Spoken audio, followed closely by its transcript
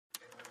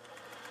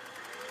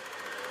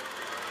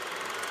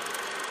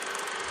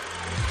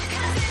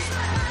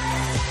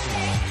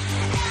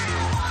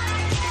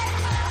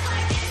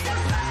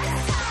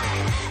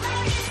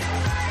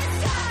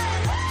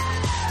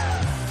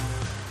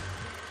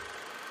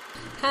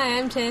Hi,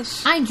 I'm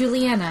Tish. I'm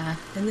Juliana.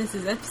 And this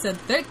is episode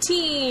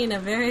 13, a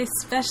very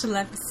special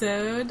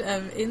episode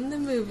of In the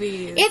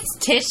Movies. It's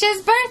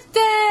Tish's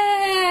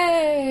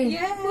birthday!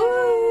 Yay!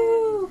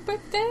 Woo!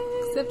 Birthday!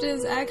 Except it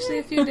was actually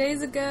a few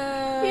days ago.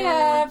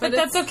 Yeah, but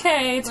that's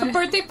okay. It's a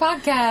birthday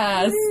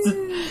podcast.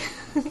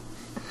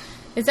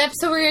 This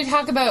episode we're going to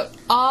talk about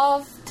all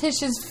of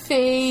Tish's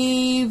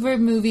favorite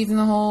movies in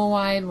the whole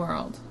wide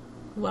world.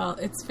 Well,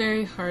 it's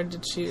very hard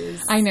to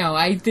choose. I know,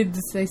 I did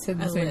this. I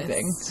said the same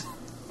thing.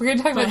 We're going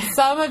to talk about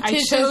some of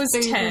Tish's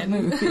favorite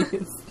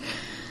movies.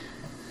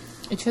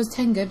 I chose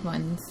 10 good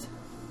ones.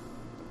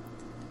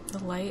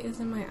 The light is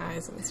in my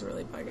eyes and it's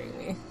really bugging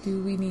me.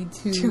 Do we need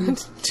to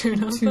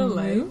turn off the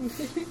light?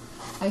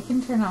 I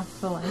can turn off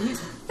the light.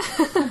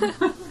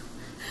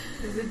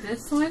 Is it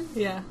this one?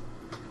 Yeah.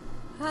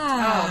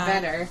 Oh,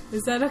 better.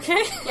 Is that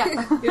okay?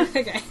 Yeah.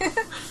 Okay.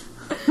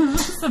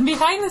 Some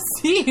behind the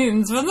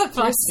scenes from the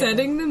podcast. We're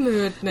setting the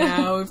mood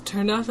now. We've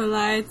turned off the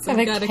lights.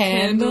 We've got a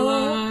candle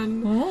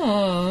on.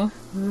 Oh.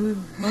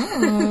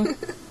 Oh.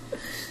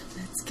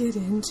 Let's get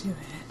into it.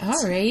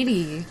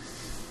 Alrighty.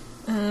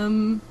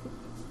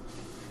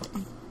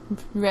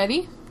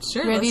 Ready?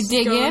 Sure. Ready to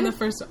dig in? The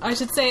first one. I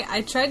should say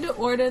I tried to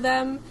order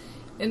them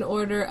in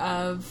order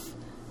of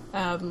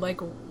like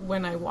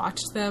when I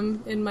watched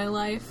them in my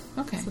life.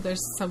 Okay. So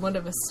there's somewhat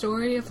of a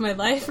story of my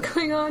life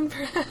going on,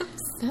 perhaps.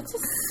 That's a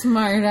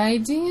smart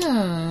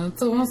idea.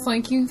 It's almost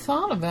like you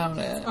thought about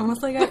it.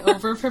 Almost like I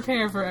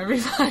over-prepare for every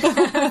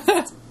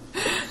podcast.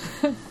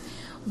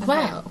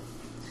 Wow.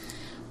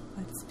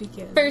 Let's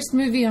begin. First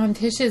movie on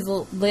Tish's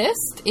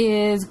list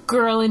is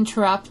Girl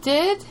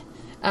Interrupted.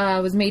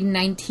 It was made in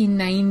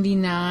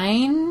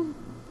 1999.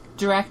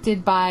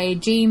 Directed by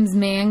James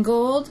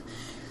Mangold.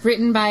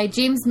 Written by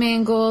James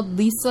Mangold,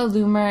 Lisa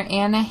Loomer,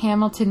 Anna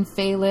Hamilton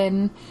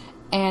Phelan,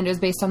 and it was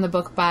based on the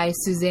book by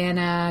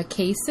Susanna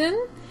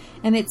Kaysen.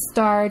 And it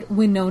starred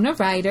Winona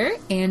Ryder,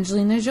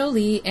 Angelina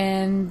Jolie,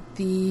 and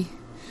the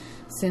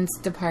since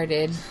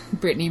departed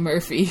Brittany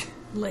Murphy.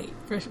 Late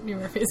Brittany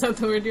Murphy, is that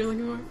the word you're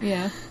looking for?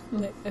 Yeah.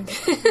 Late.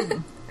 Okay.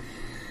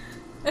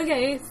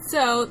 Okay,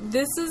 so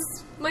this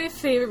is my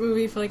favorite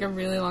movie for like a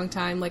really long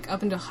time. Like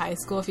up until high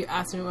school, if you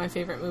asked me what my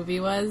favorite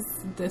movie was,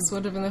 this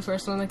would have been the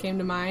first one that came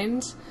to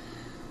mind.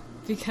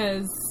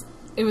 Because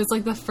it was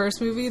like the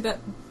first movie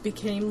that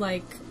became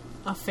like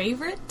a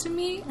favorite to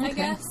me, I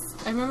guess.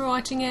 I remember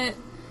watching it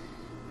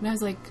when I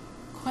was like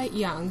quite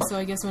young, so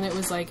I guess when it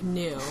was like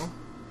new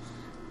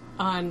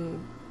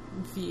on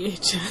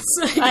VHS.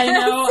 I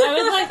know.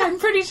 I was like, I'm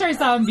pretty sure I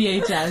saw on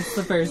VHS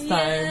the first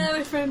time. Yeah,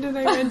 my friend and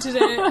I rented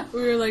it.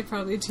 We were like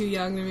probably too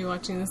young to be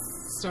watching this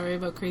story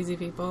about crazy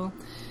people.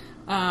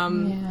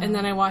 And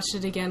then I watched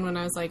it again when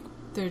I was like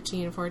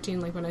 13 or 14,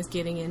 like when I was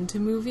getting into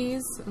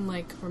movies, and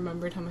like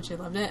remembered how much I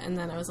loved it. And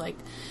then I was like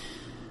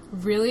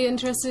really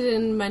interested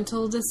in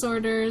mental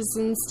disorders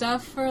and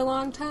stuff for a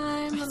long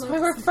time. That's why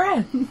we're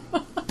friends.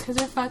 Because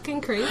they're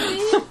fucking crazy.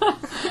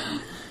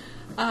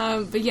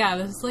 But yeah,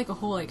 this is like a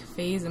whole like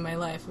phase in my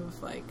life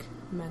of like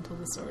mental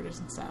disorders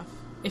and stuff.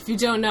 If you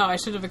don't know, I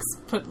should have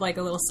put like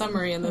a little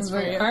summary in this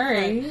for you.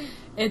 Alright.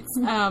 It's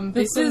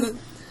this is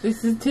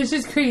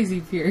Tish's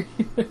crazy period.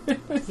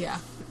 Yeah.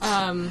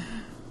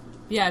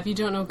 Yeah, if you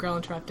don't know Girl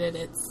Interrupted,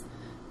 it's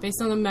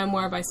based on the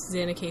memoir by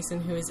Susanna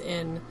Kaysen, who is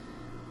in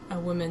a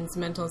women's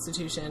mental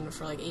institution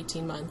for like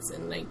 18 months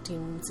in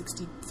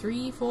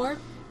 1963-4.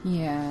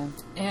 Yeah.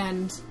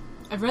 And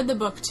I've read the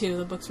book too.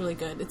 The book's really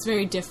good. It's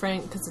very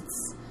different because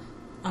it's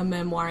a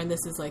memoir, and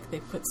this is like they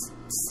put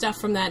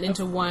stuff from that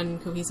into one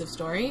cohesive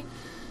story.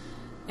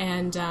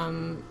 And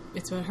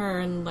it's about her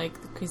and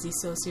like the crazy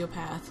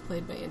sociopath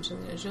played by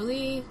Angelina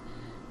Jolie,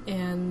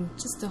 and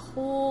just a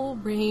whole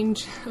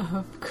range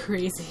of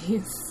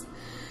crazies.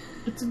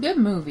 It's a good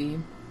movie.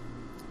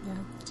 Yeah.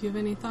 Do you have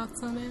any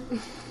thoughts on it?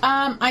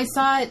 I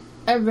saw it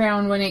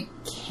around when it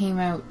came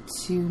out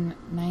to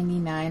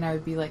 99. I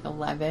would be like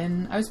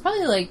 11. I was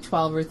probably like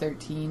 12 or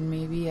 13,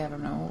 maybe. I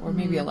don't know. Or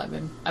maybe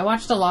 11. I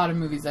watched a lot of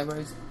movies that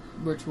were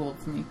too old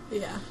for me.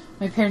 Yeah.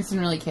 My parents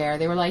didn't really care.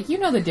 They were like, you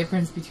know the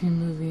difference between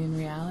movie and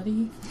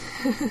reality?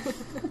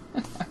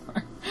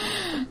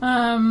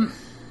 I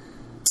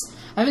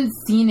haven't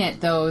seen it,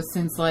 though,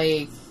 since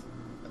like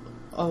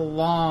a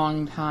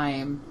long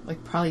time.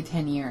 Like probably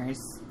 10 years.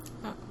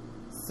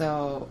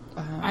 So,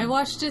 I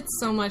watched it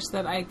so much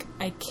that I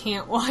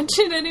can't watch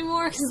it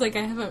anymore because like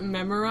I haven't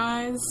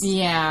memorized.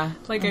 Yeah.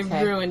 Like okay.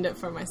 I ruined it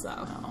for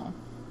myself. Oh.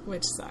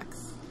 Which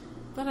sucks.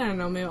 But I don't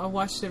know, maybe I'll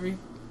watch it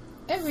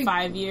every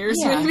 5 years,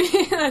 yeah.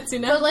 maybe. That's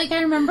enough. But like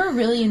I remember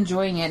really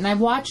enjoying it, and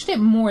I've watched it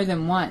more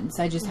than once.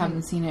 I just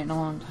haven't seen it in a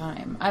long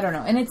time. I don't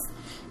know. And it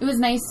was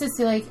nice to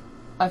see like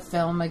a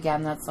film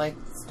again that's like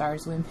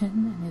stars women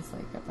and is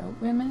like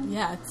about women.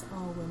 Yeah, it's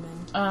all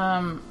women.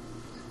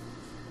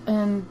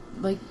 And,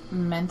 like,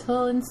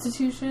 mental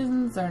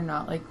institutions are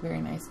not, like, very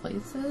nice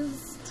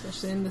places.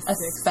 Especially in the 60s.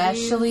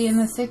 Especially in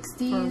the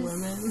 60s. For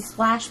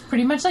women. /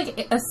 pretty much,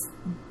 like,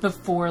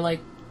 before,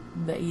 like,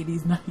 the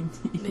 80s,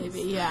 90s.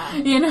 Maybe, yeah.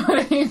 You know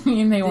what I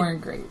mean? They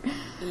weren't great.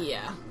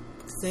 Yeah.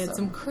 They had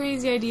some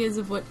crazy ideas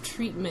of what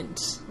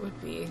treatment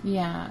would be.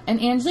 Yeah,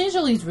 and Angelina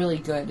Jolie's really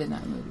good in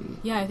that movie.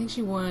 Yeah, I think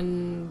she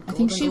won. I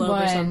think she Globe or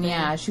won. something.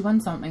 Yeah, she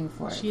won something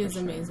for it. She is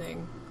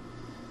amazing.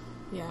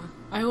 Yeah,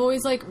 I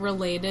always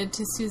related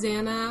to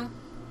Susanna,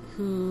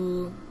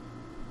 who,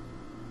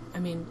 I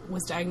mean,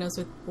 was diagnosed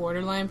with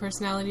borderline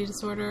personality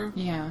disorder.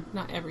 Yeah,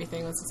 not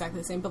everything was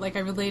exactly the same, but I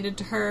related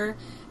to her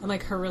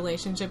and her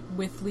relationship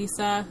with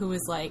Lisa, who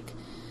was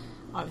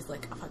obviously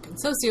a fucking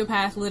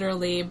sociopath,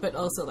 literally, but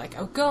also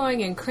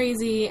outgoing and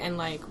crazy and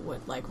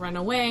would run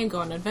away and go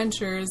on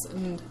adventures,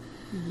 and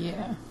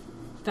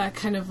that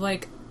kind of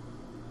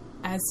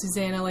as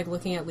Susanna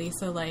looking at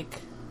Lisa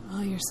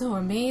oh, you're so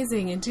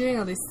amazing and doing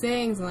all these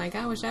things, and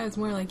I wish I was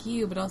more like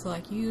you, but also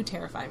you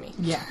terrify me.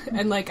 Yeah.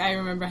 And I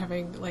remember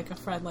having a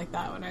friend like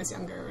that when I was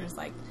younger. It was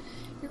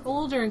you're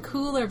older and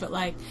cooler, but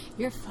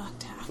you're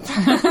fucked up.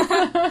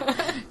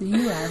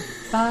 You are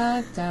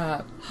fucked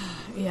up.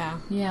 Yeah.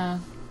 Yeah.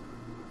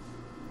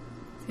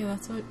 Yeah,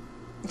 that's what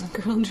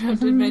Girl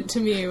Interrupted meant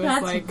to me,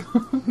 was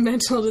Cool.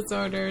 mental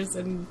disorders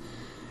and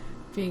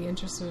being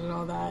interested in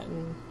all that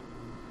and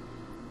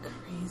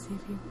crazy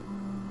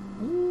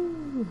people.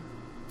 Ooh.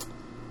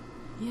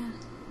 Yeah.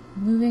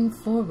 Moving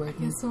forward.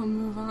 I guess we'll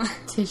move on.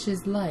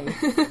 Tish's life.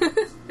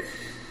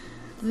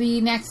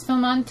 The next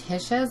film on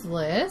Tisha's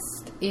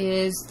list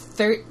is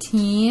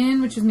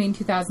 13, which was made in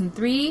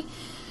 2003.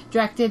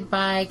 Directed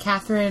by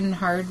Catherine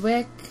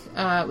Hardwicke.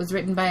 It was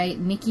written by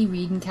Nikki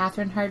Reed and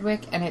Catherine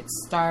Hardwicke, and it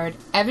starred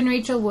Evan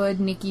Rachel Wood,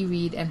 Nikki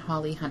Reed, and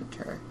Holly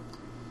Hunter.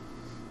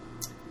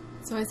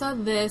 So I saw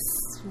this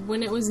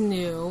when it was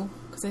new,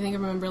 because I think I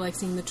remember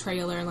seeing the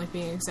trailer and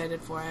being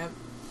excited for it.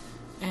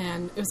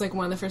 And it was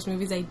one of the first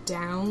movies I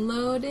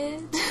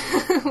downloaded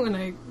when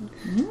I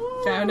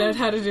found out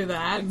how to do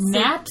that.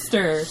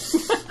 Napster.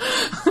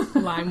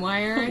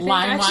 LimeWire, I think.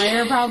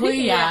 LimeWire,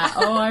 probably? Yeah.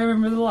 Oh, I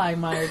remember the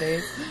LimeWire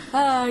days.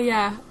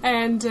 Yeah.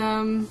 And,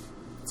 so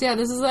yeah,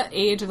 this is the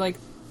age of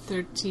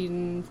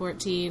 13,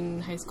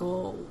 14, high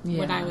school,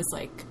 when I was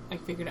I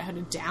figured out how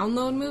to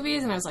download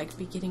movies, and I was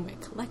beginning my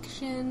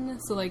collection.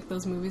 So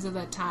those movies of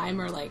that time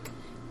are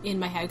in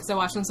my head, because I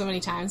watched them so many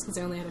times, because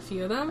I only had a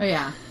few of them. Oh,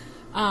 yeah.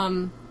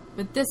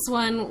 But this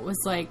one was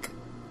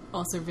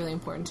also really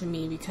important to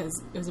me, because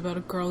it was about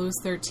a girl who was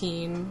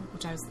 13,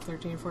 which I was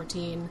 13 or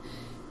 14,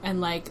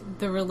 and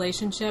the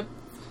relationship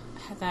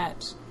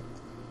that,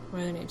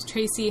 what are their names?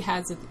 Tracy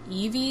has with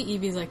Evie.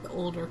 Evie's the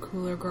older,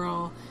 cooler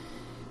girl,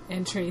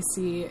 and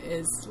Tracy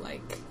is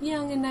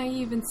young and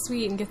naive and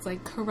sweet and gets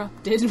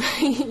corrupted by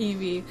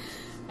Evie.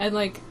 And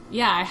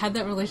I had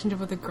that relationship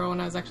with a girl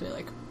when I was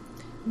actually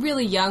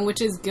really young,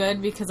 which is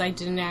good, because I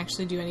didn't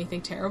actually do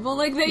anything terrible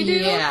they do.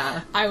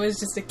 Yeah. I was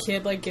just a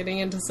kid getting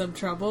into some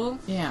trouble.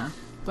 Yeah.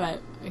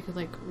 But I could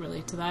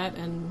relate to that,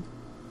 and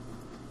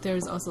there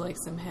was also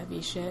some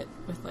heavy shit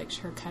with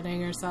her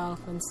cutting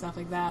herself and stuff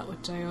like that,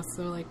 which I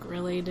also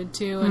related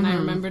to. And I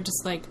remember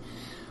just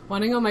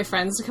wanting all my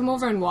friends to come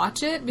over and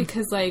watch it,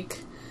 because I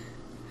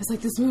was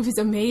this movie's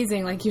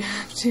amazing, you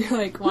have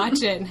to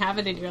watch it and have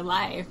it in your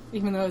life,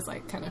 even though it was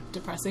kind of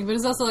depressing, but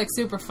it's also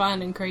super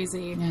fun and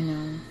crazy. I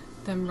know.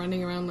 Them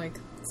running around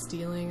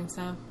stealing and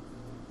stuff.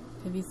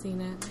 Have you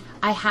seen it?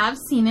 I have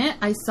seen it.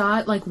 I saw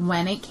it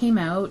when it came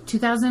out.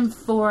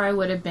 2004, I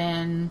would have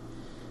been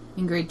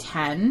in grade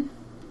 10.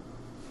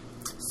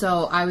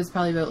 So I was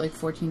probably about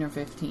 14 or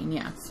 15.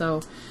 Yeah.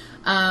 So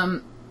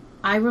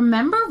I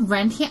remember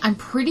renting it. I'm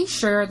pretty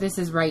sure this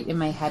is right in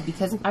my head,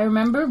 because I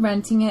remember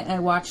renting it and I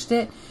watched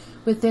it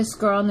with this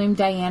girl named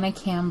Diana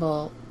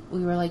Campbell.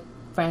 We were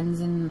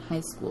friends in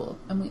high school,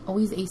 and we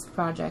always aced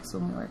projects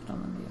when we worked on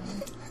them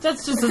together.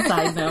 That's just a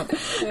side note.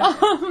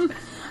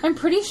 I'm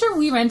pretty sure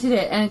we rented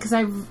it, and because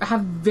I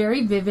have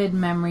very vivid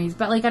memories,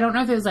 but I don't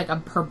know if it was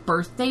her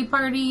birthday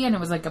party and it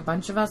was a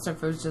bunch of us, or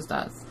if it was just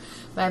us.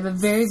 But I have a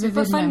very vivid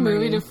memory. It's a fun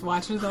movie to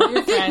watch with all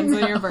your friends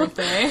on your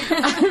birthday.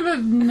 I have a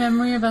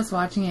memory of us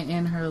watching it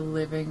in her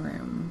living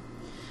room,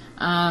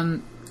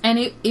 and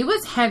it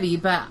was heavy,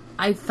 but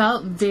I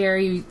felt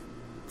very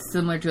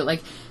similar to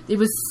it. It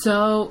was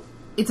so.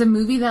 It's a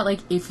movie that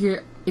if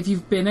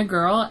you've been a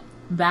girl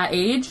that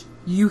age,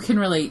 you can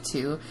relate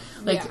to.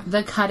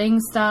 The cutting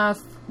stuff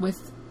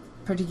with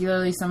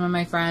particularly some of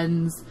my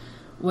friends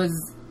was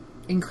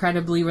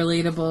incredibly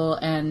relatable,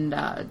 and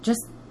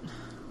just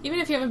even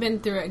if you haven't been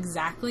through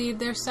exactly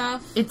their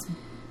stuff, it's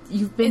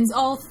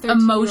all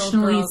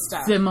emotionally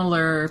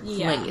similar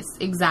place.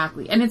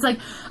 Exactly. And it's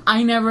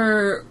I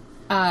never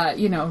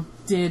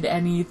did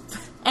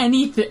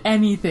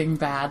anything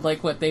bad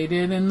what they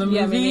did in the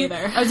movie. Me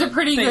neither. I was a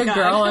pretty good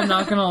girl, I'm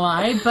not gonna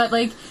lie, but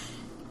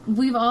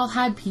we've all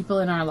had people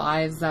in our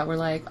lives that were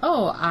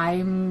oh,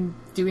 I'm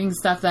doing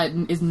stuff that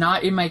is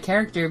not in my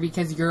character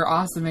because you're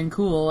awesome and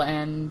cool,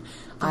 and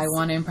I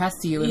want to impress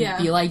you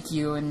and be like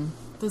you. And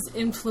those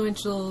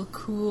influential,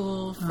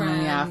 cool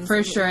friends. Yeah,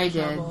 for sure I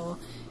did.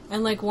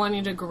 And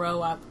wanting to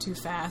grow up too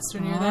fast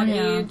when you're that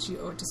age.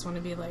 You just want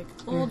to be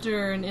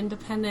older and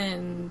independent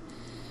and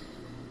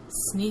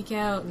sneak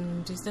out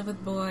and do stuff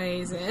with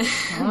boys. And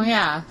Oh,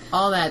 yeah.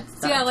 All that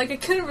stuff. so, yeah, like, I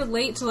couldn't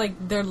relate to,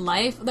 like, their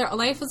life. Their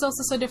life was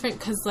also so different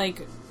because,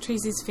 like,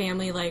 Tracy's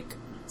family, like,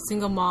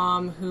 single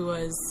mom who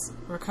was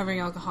recovering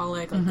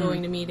alcoholic, like,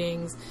 going to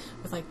meetings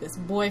with, like, this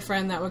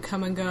boyfriend that would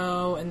come and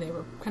go, and they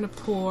were kind of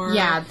poor.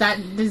 Yeah,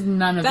 there's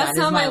none of That's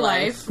that. not my my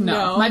life.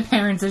 No. My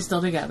parents are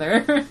still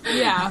together.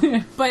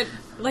 Yeah, but,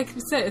 like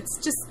you said, it's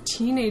just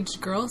teenage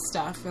girl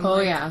stuff. And, Oh,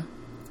 like, yeah.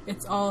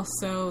 it's all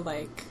so,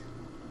 like,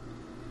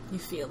 you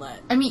feel it.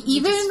 I mean,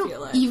 You just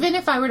feel it. even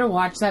if I were to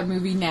watch that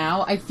movie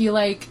now, I feel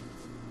like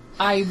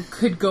I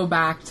could go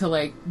back to,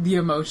 like, the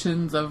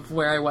emotions of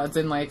where I was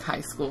in, like,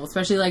 high school.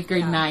 Especially, like,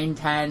 grade 9,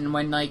 10,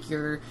 when, like,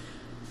 you're...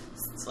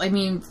 I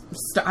mean,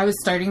 I was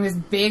starting this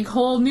big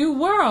whole new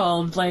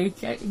world.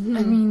 Like, I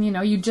mean, you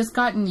know, you'd just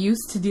gotten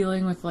used to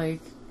dealing with, like,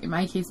 in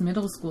my case,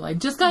 middle school.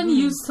 I'd just gotten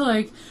used to,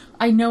 like,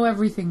 I know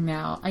everything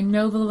now. I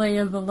know the lay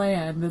of the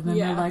land. And then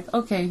Yeah. you're like,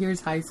 okay,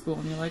 here's high school.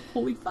 And you're like,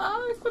 holy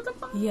fuck, what the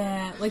fuck?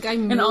 Yeah, like, I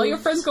moved... And all your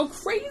friends go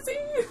crazy.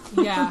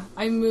 Yeah,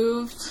 I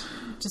moved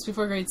just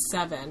before grade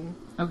 7.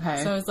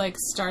 Okay. So I was, like,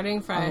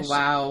 starting fresh. Oh,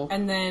 wow.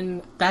 And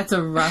then... That's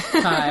a rough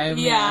time.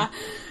 yeah.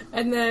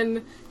 And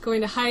then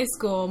going to high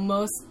school,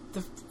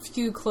 the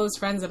few close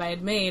friends that I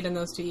had made in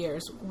those 2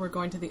 years were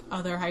going to the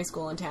other high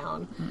school in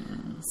town.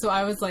 So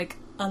I was, like,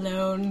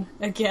 alone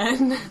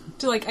again.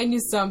 I knew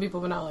some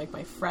people, but not, like,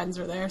 my friends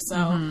were there.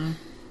 So,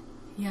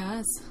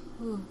 yeah,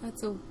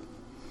 that's a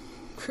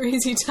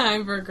crazy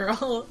time for a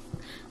girl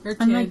or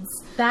kids. I'm like,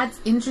 that's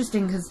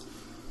interesting because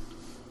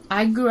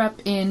I grew up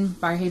in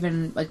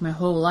Barrhaven, like, my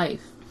whole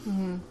life.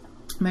 Mm-hmm.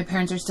 My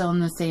parents are still in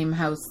the same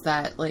house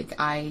that, like,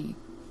 I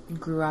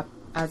grew up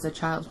as a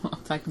child. Well,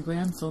 technically,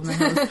 I'm still in the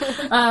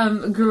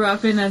house. Grew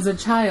up in as a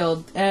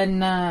child.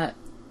 And,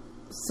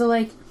 so,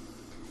 like,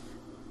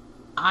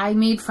 I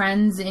made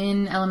friends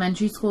in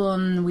elementary school,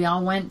 and we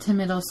all went to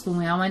middle school,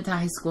 and we all went to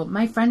high school.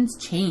 My friends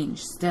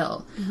changed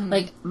still. Mm-hmm.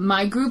 Like,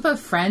 my group of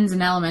friends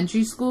in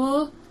elementary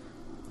school,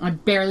 I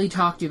barely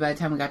talked to by the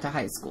time we got to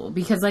high school.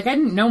 Because, like, I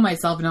didn't know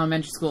myself in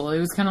elementary school. It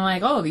was kind of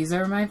like, oh, these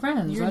are my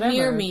friends, You're whatever.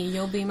 near me,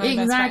 you'll be my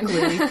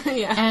exactly. best friend.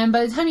 Yeah. And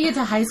by the time you get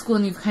to high school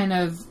and you've kind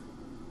of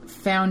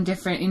found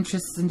different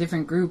interests in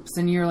different groups,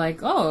 and you're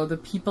like, oh, the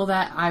people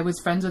that I was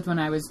friends with when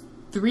I was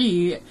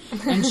 3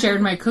 and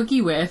shared my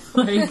cookie with,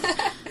 like...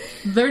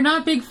 They're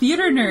not big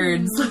theater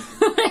nerds.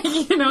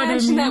 You know what I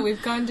mean? That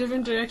we've gone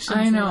different directions.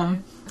 I know.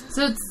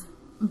 So it's...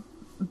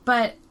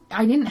 But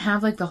I didn't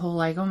have, like, the whole,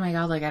 like, oh my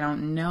god, like, I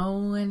don't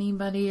know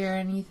anybody or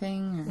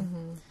anything.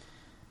 Or,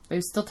 but it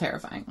was still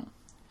terrifying.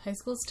 High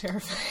school's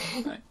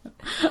terrifying.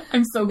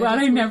 I'm so glad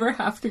I never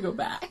have to go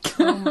back.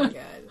 Oh my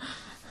god.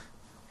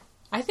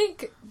 I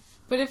think...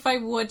 But if I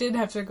did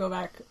have to go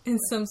back in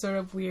some sort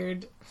of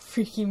weird,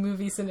 freaky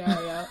movie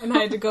scenario, and I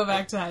had to go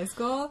back to high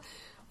school,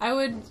 I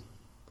would...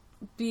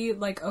 be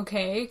like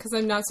okay because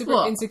I'm not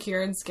super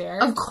insecure and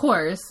scared, of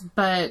course,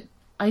 but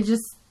I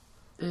just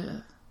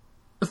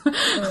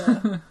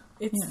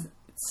it's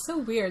so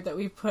weird that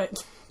we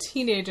put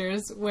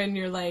teenagers when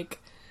you're like,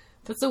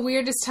 that's the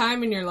weirdest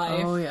time in your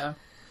life. Oh yeah.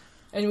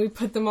 And we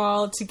put them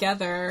all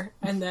together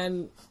and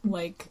then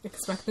like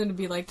expect them to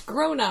be like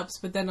grown-ups,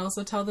 but then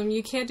also tell them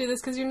you can't do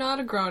this because you're not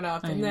a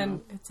grown-up. And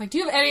then it's like, do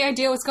you have any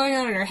idea what's going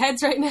on in our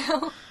heads right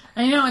now?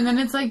 I know. And then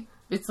it's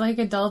like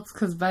adults,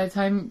 because by the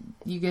time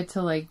you get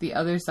to, like, the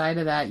other side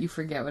of that, you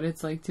forget what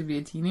it's like to be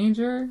a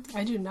teenager.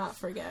 I do not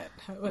forget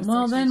how it was.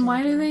 Well, then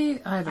why do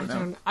they... I don't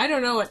know. I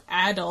don't know what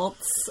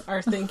adults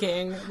are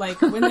thinking.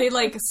 Like, when they,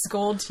 like,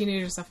 scold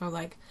teenager stuff, I'm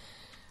like...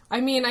 I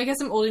mean, I guess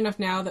I'm old enough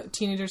now that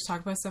teenagers talk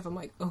about stuff, I'm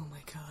like, oh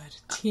my god,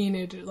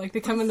 teenager. Like, they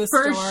come in the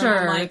store, sure.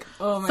 and I'm like,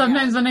 oh my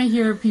Sometimes god. when I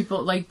hear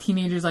people, like,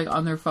 teenagers, like,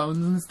 on their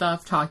phones and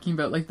stuff, talking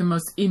about, like, the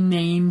most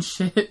inane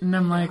shit, and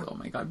I'm like, oh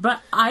my god.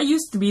 But I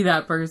used to be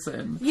that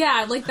person.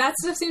 Yeah, like, that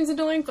stuff seems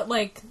annoying, but,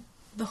 like,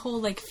 the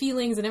whole, like,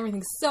 feelings and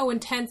everything's so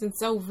intense and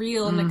so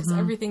real, and, like, because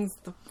everything's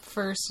the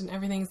first and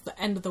everything's the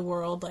end of the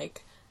world,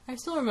 like, I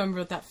still remember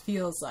what that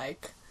feels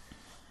like.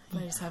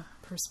 But I just have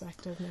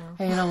perspective now.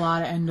 I had a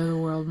lot of end of the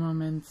world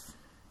moments.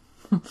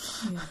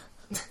 Yeah.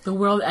 The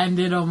world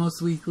ended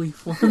almost weekly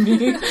for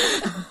me.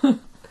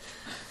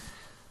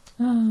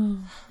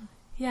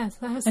 Yes,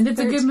 that was And it's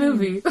 13. a good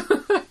movie.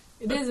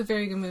 It is a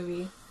very good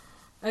movie.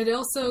 It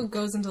also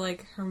goes into,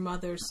 like, her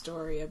mother's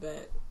story a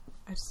bit.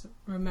 I just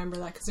remember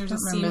that because there's a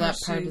scene remember where that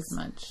part as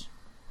much.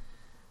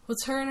 Well,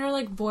 it's her and her,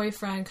 like,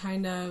 boyfriend,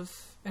 kind of,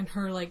 and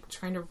her, like,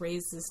 trying to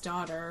raise this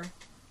daughter.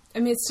 I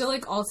mean, it's still,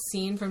 like, all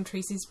seen from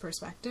Tracy's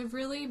perspective,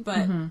 really,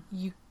 but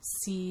you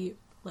see,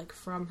 like,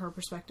 from her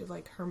perspective,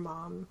 like, her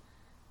mom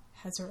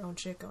has her own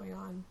shit going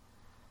on.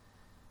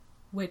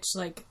 Which,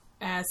 like,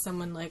 as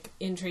someone, like,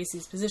 in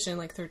Tracy's position,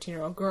 like,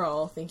 13-year-old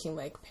girl, thinking,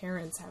 like,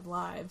 parents have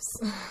lives.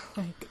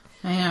 Like...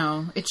 I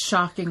know. It's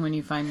shocking when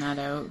you find that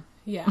out.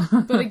 Yeah.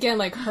 But again,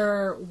 like,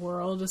 her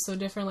world is so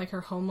different. Like,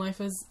 her home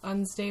life is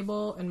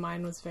unstable, and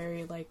mine was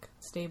very, like,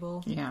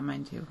 stable. Yeah,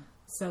 mine too.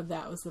 So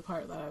that was the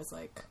part that I was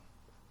like,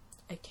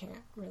 I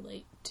can't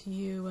relate to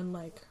you. And,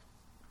 like,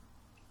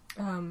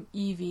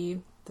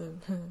 Evie, the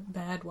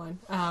bad one,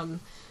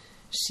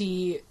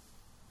 she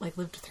like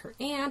lived with her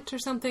aunt or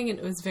something, and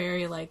it was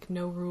very like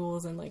no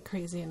rules and like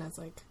crazy, and I was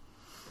like,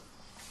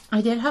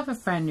 I did have a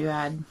friend who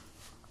I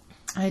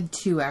had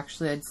two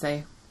actually, I'd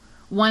say.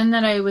 One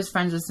that I was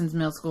friends with since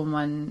middle school and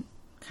one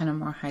kind of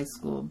more high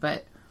school,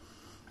 but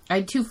I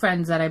had two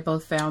friends that I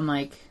both found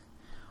like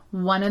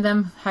one of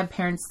them had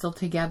parents still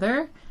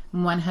together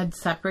and one had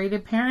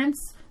separated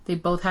parents. They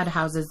both had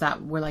houses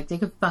that were like, they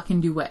could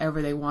fucking do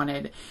whatever they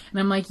wanted. And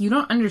I'm like, you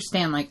don't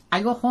understand. Like,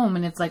 I go home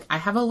and it's like, I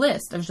have a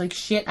list of like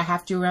shit I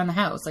have to do around the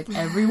house, like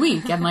every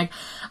week. And like,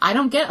 I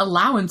don't get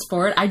allowance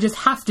for it. I just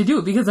have to do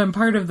it because I'm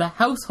part of the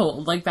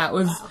household. Like that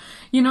was,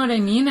 you know what I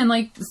mean? And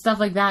like stuff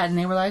like that. And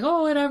they were like,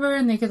 oh, whatever.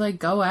 And they could like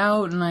go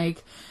out and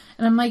like,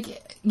 and I'm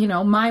like, you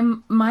know,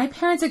 my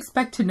parents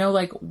expect to know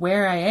like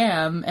where I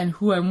am and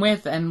who I'm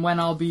with and when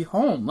I'll be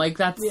home. Like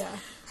that's, yeah.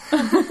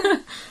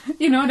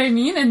 You know what I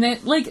mean? And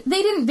that, like,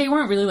 they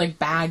weren't really, like,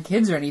 bad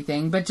kids or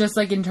anything, but just,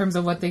 like, in terms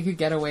of what they could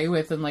get away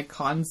with and, like,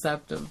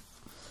 concept of...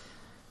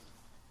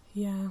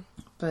 Yeah.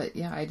 But,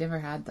 yeah, I never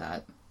had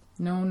that.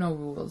 No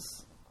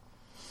rules.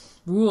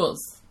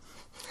 Rules.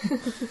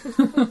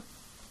 It's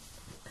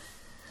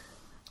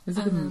a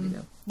good movie,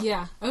 though.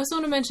 Yeah. I also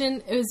want to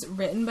mention, it was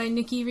written by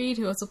Nikki Reed,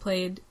 who also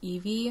played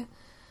Evie,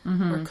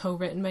 or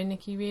co-written by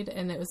Nikki Reed,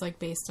 and it was, like,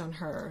 based on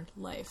her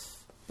life.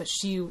 But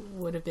she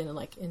would have been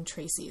like in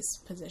Tracy's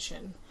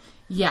position.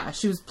 Yeah,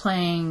 she was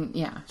playing.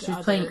 Yeah, she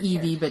was playing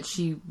Evie, character. but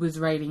she was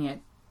writing it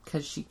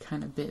because she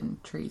kind of been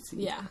Tracy.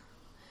 Yeah,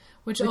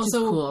 which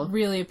also cool.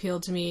 Really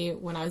appealed to me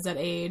when I was that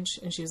age,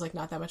 and she was like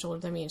not that much older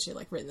than me, and she had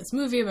like written this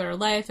movie about her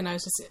life, and I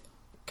was just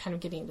kind of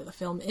getting into the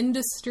film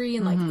industry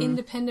and like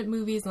independent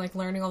movies and like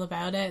learning all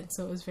about it.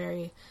 So it was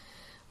very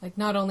like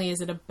not only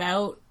is it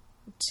about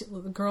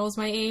girls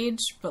my age,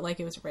 but like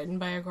it was written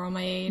by a girl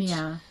my age.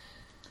 Yeah.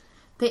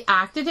 They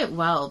acted it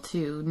well,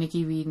 too.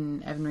 Nikki Reed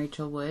and Evan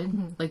Rachel Wood.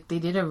 Mm-hmm. Like, they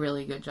did a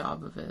really good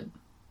job of it.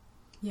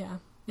 Yeah.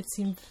 It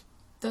seemed...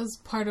 That was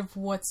part of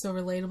what's so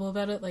relatable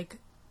about it. Like,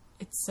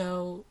 it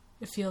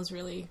feels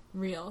really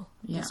real.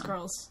 Yeah. These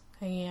girls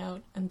hanging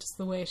out. And just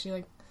the way she,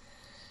 like,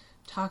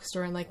 talks to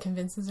her and, like,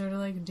 convinces her to,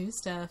 like, do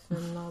stuff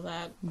and all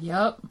that.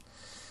 Yep.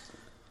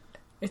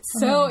 It's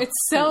so,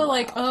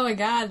 like, oh my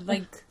god,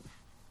 like,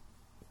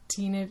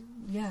 teenage...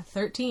 Yeah,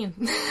 13.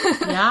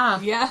 Yeah.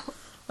 Yeah.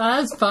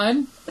 That was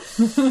fun.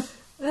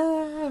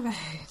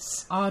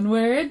 Right.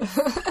 Onward.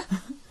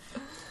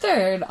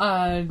 Third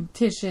on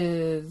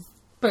Tish's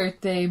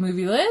birthday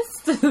movie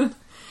list.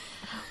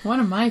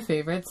 One of my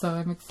favorites, so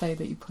I'm excited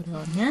that you put it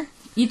on here.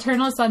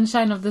 Eternal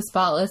Sunshine of the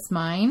Spotless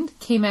Mind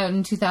came out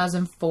in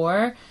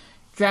 2004,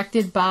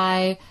 directed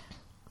by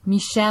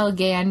Michelle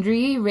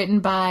Gondry, written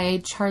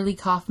by Charlie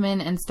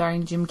Kaufman, and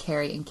starring Jim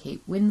Carrey and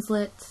Kate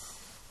Winslet.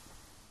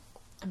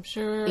 I'm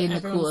sure in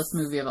the coolest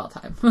movie of all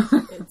time.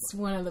 It's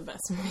one of the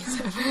best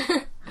movies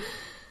ever.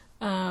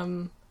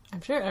 I'm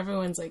sure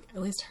everyone's like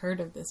at least heard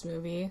of this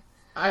movie.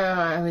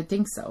 I would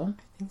think so.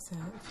 I think so.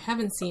 If you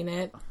haven't seen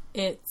it,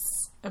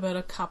 it's about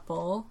a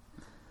couple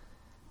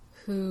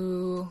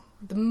who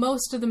the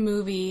most of the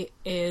movie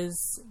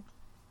is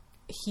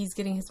he's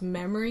getting his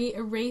memory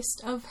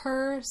erased of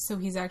her, so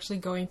he's actually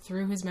going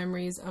through his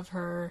memories of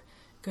her,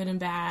 good and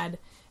bad.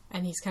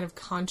 And he's kind of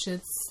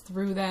conscious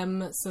through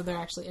them, so they're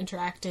actually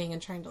interacting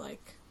and trying to,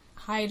 like,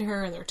 hide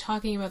her, and they're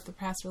talking about the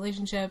past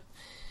relationship.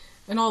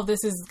 And all of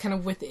this is kind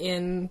of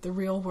within the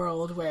real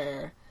world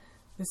where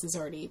this has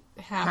already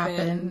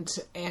happened.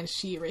 And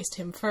she erased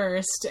him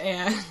first,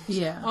 and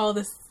all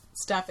this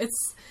stuff.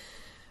 It's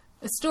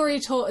a story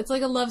told, it's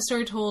like a love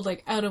story told,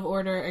 like, out of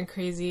order and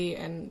crazy,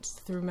 and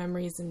through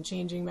memories and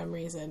changing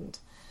memories, and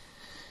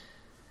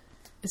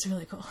it's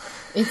really cool.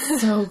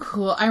 It's so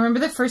cool. I remember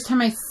the first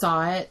time I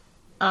saw it,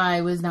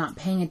 I was not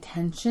paying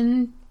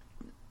attention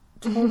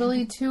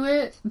totally to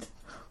it.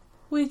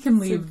 We can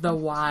leave the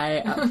why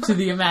up to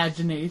the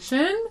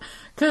imagination,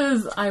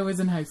 because I was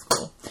in high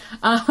school.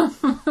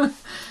 And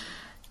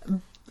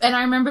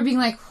I remember being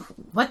like,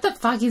 what the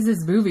fuck is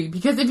this movie?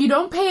 Because if you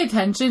don't pay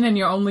attention and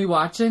you're only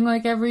watching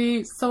like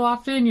every so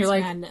often, you're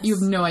like, madness. You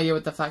have no idea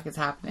what the fuck is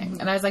happening.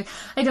 And I was like,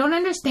 I don't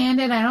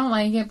understand it, I don't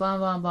like it, blah,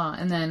 blah, blah.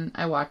 And then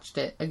I watched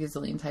it a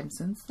gazillion times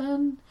since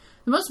then.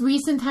 The most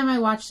recent time I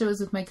watched it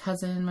was with my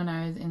cousin when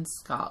I was in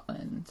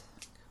Scotland.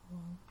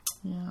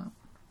 Cool. Yeah.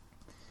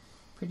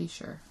 Pretty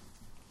sure.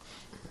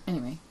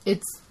 Anyway,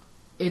 it's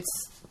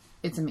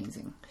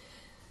amazing.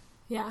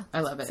 Yeah. I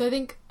love it. So I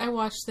think I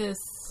watched this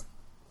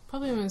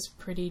probably when it was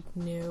pretty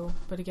new,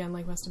 but again,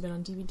 like must have been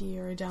on DVD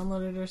or I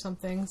downloaded it or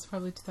something. It's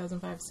probably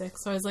 2005-06.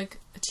 So I was like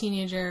a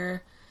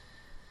teenager,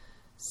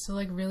 still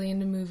like really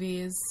into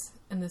movies,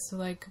 and this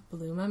like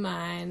blew my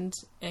mind,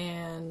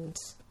 and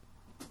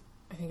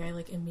I think I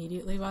like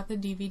immediately bought the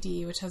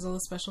DVD, which has all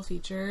the special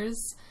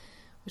features,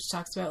 which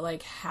talks about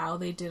like how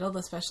they did all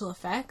the special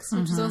effects,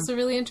 which is also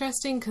really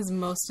interesting because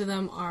most of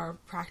them are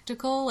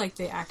practical. Like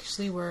they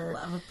actually were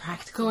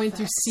going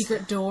through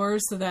secret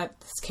doors so that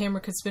this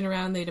camera could spin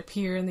around, they'd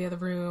appear in the other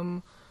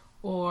room,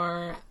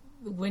 or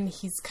when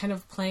he's kind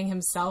of playing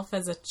himself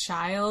as a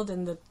child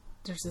and the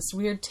there's this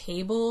weird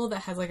table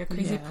that has, like, a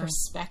crazy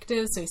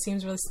perspective, so he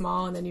seems really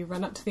small, and then you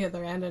run up to the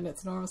other end, and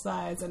it's normal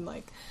size, and,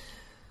 like,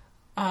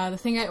 the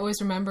thing I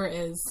always remember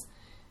is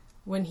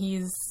when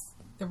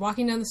they're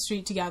walking down the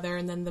street together,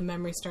 and then the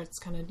memory starts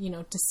kind of, you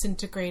know,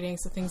 disintegrating,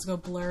 so things go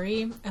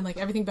blurry, and, like,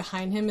 everything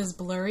behind him is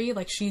blurry,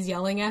 like, she's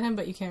yelling at him,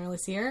 but you can't really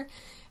see her,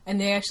 and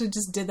they actually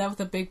just did that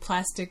with a big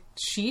plastic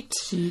sheet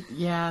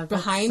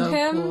behind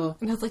him, cool.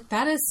 And I was like,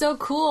 that is so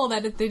cool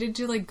that they did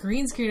do, like,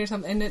 green screen or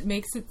something, and it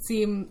makes it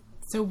seem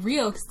so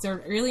real, because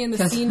they're really in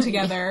the scene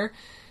together,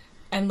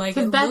 and, like,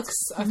 it looks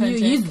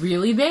authentic. He's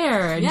really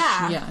there.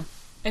 And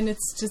and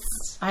it's just...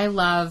 I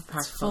love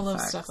practical full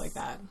effects. of stuff like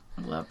that.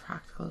 I love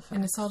practical effects.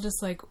 And it's all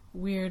just, like,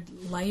 weird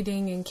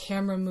lighting and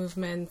camera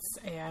movements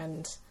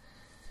and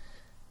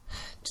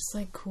just,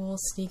 like, cool,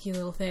 sneaky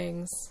little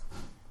things.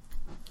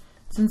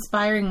 It's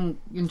inspiring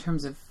in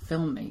terms of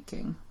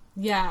filmmaking.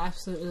 Yeah,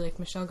 absolutely. Like,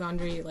 Michel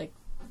Gondry, like,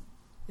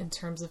 in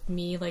terms of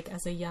me, like,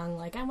 as a young,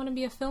 like, I want to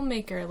be a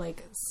filmmaker,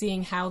 like,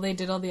 seeing how they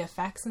did all the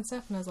effects and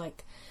stuff, and I was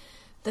like,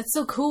 that's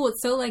so cool.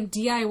 It's so, like,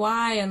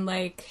 DIY and,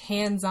 like,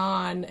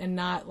 hands-on, and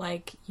not,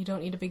 like, you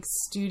don't need a big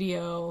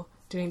studio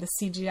doing the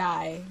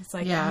CGI. It's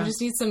like, you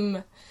just need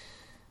some,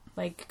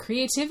 like,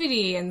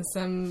 creativity and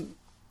some,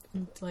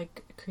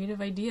 like, creative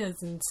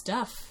ideas and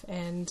stuff,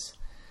 and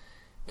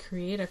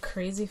create a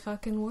crazy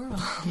fucking world.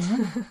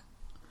 Yeah.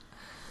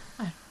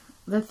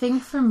 The thing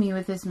for me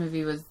with this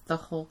movie was the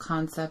whole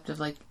concept of,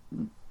 like,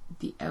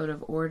 the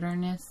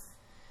out-of-orderness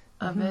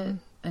of it,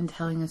 and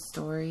telling a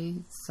story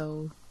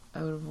so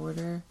out of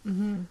order.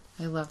 Mm-hmm.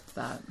 I loved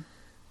that.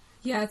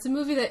 Yeah, it's a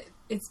movie that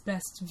it's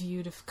best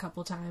viewed a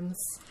couple times.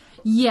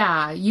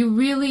 Yeah, you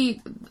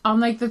really,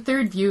 on, like, the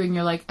third viewing,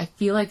 you're like, I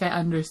feel like I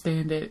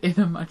understand it in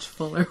a much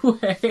fuller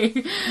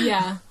way.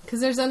 Yeah, because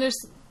there's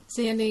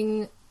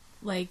understanding,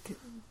 like,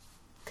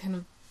 kind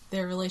of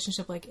their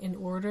relationship, like, in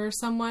order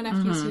somewhat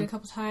after you've seen it a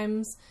couple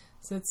times.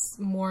 So it's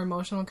more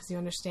emotional because you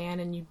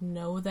understand and you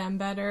know them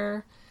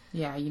better.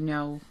 Yeah, you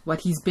know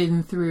what he's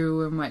been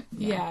through and what...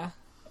 Yeah.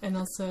 And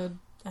also,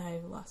 I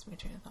lost my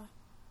train of thought.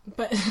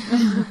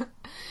 But,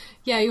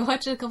 yeah, you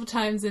watch it a couple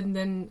times and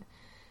then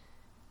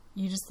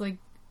you just, like,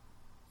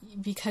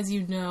 because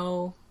you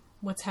know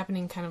what's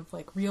happening kind of,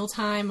 like, real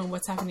time and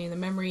what's happening in the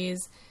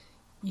memories,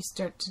 you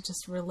start to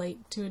just relate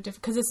to it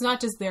different. Because it's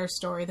not just their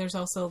story. There's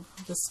also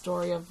the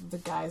story of the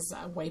guys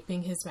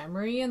wiping his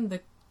memory and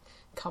the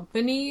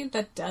company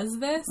that does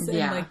this. And,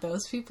 like,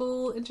 those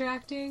people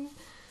interacting.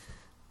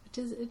 Which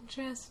is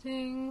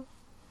interesting.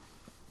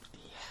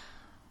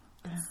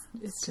 Yeah.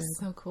 It's just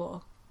so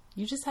cool.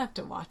 You just have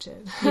to watch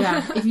it.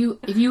 Yeah. If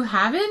you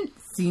haven't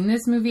seen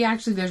this movie,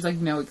 actually, there's, like,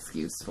 no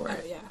excuse for it.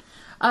 Oh, yeah.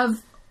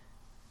 Of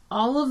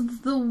all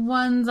of the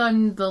ones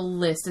on the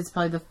list, it's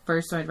probably the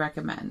first one I'd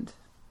recommend.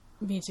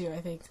 Me too, I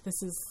think.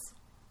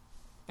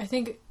 I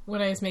think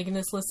when I was making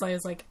this list, I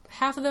was like,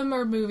 half of them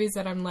are movies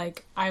that I'm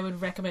like, I would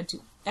recommend to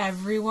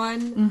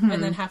everyone,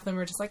 and then half of them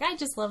are just like, I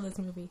just love this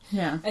movie.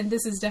 Yeah. And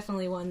this is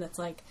definitely one that's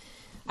like,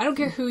 I don't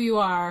care who you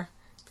are.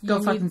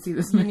 Go fucking see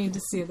this movie. You need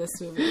to see this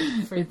movie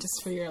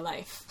just for your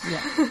life.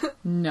 Yeah.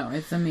 No,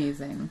 it's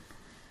amazing.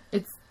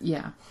 It's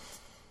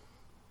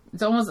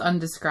almost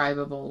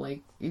undescribable. Like,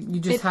 you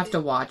just have to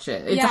watch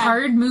it. It's a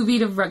hard movie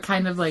to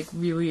kind of, like,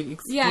 really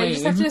explain. Yeah, you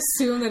just have to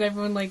assume that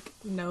everyone, like,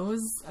 knows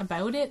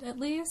about it, at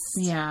least.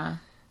 Yeah.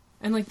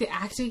 And, like, the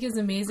acting is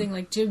amazing.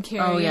 Like, Jim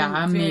Carrey,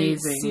 amazing.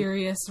 Very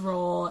serious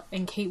role,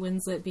 and Kate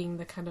Winslet being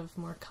the kind of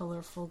more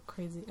colorful,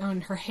 crazy... Oh,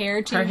 and her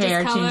hair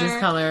changes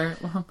color.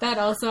 That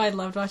also, I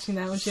loved watching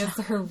that when she has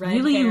her red hair.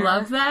 Really? You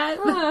love that?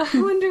 Oh,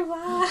 I wonder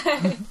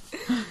why.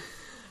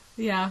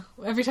 Yeah,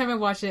 every time I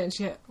watch it and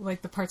she,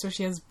 like, the parts where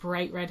she has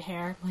bright red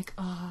hair, I'm like,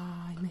 oh,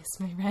 I miss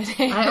my red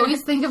hair. I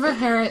always think of her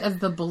hair as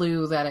the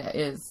blue that it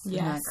is.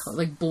 Yes.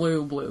 Like,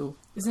 blue.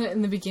 Isn't it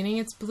in the beginning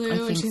it's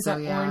blue and she's that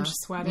orange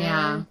sweater?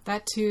 Yeah.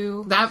 That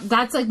too.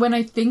 That's, like, when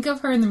I think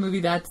of her in the movie,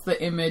 that's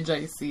the image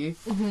I see.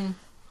 Mm-hmm.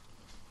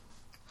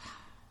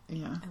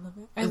 Yeah. I love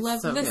it. I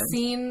love the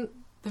scene,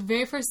 the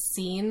very first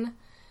scene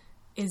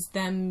is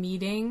them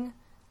meeting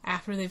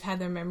after they've had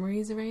their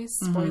memories erased,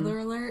 spoiler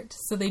alert,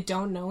 so they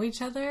don't know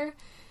each other,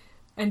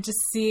 and just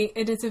see,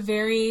 and it's a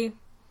very,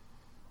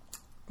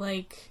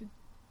 like,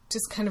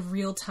 just kind of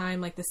real time,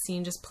 like, the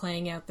scene just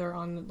playing out, they're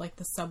on, like,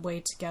 the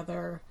subway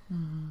together,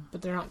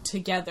 but they're not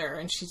together,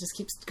 and she just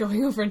keeps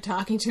going over and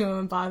talking to him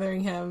and bothering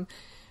him,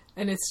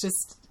 and it's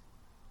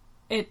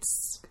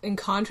in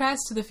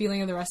contrast to the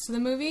feeling of the rest of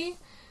the movie,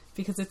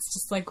 because it's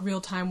just, like,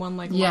 real time, one,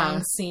 like,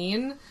 long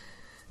scene.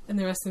 And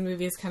the rest of the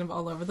movie is kind of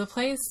all over the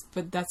place,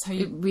 but that's how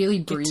you really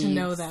get to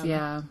know them.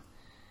 Yeah.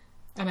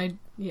 And I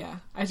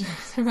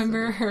just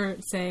remember her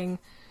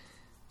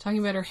talking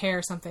about her hair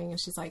or something, and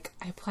she's like,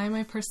 I apply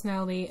my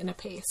personality in a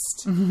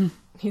paste. Mm-hmm.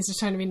 He's just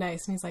trying to be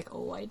nice, and he's like,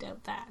 oh, I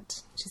doubt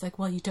that. She's like,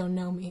 well, you don't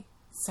know me,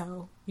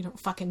 so you don't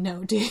fucking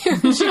know, do you?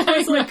 She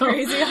drives me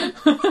crazy.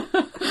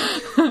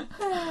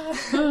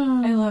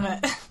 I love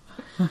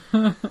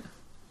it.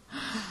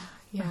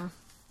 Yeah.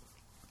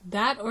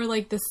 That Or,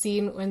 like, the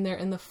scene when they're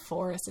in the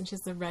forest and she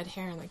has the red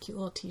hair and, like, cute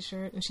little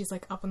t-shirt and she's,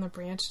 like, up on the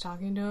branch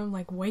talking to him.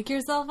 Like, wake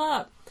yourself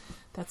up.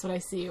 That's what I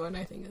see when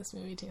I think of this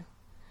movie, too.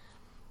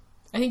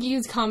 I think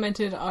you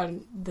commented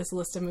on this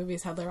list of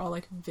movies how they're all,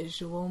 like,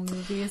 visual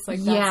movies. Like,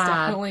 that's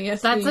definitely a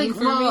thing like,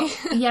 for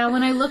me. Yeah,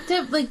 when I looked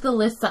at, like, the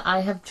list that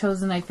I have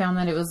chosen, I found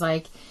that it was,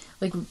 like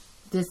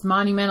this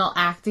monumental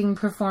acting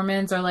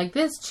performance, or, like,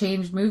 this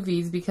changed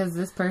movies because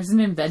this person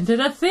invented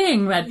a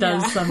thing that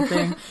does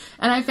something.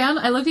 And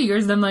I looked at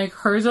yours and I'm like,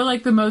 hers are,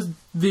 like, the most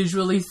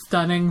visually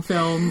stunning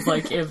films,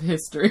 like, of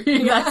history.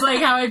 That's,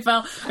 like, how I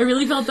felt. I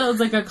really felt that was,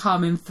 like, a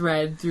common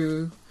thread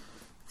through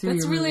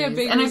That's really movies. a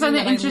big and reason I find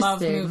that that interesting.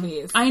 I love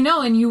movies. I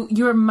know, and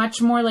you're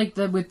much more like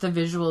with the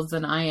visuals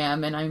than I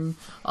am, and I'm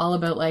all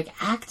about like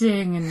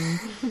acting and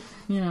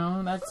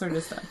that sort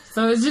of stuff.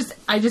 So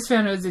I just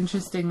found it was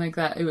interesting, like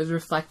that it was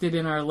reflected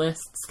in our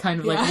lists, kind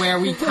of like where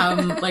we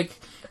come, like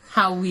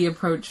how we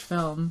approach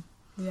film.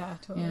 Yeah,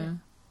 totally. Yeah,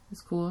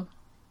 it's cool.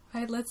 All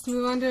right, let's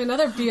move on to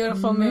another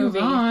beautiful movie.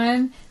 Move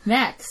on.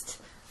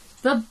 Next,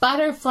 The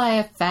Butterfly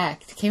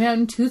Effect came out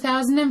in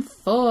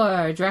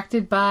 2004,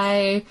 directed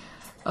by.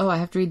 Oh, I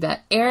have to read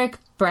that. Eric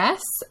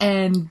Bress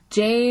and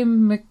Jay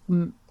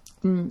Mackey?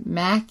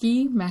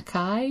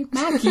 I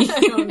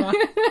don't know.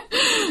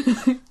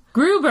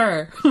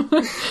 Gruber.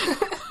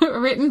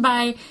 Written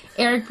by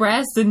Eric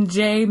Bress and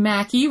Jay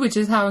Mackey, which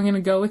is how I'm going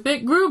to go with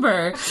it.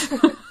 Gruber.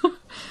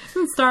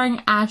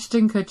 Starring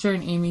Ashton Kutcher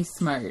and Amy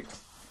Smart.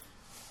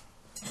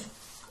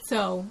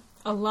 So,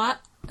 a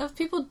lot of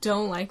people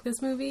don't like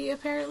this movie,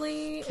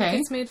 apparently. Okay. It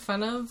gets made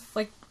fun of,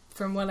 like,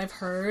 from what I've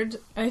heard.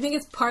 I think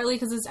it's partly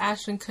because it's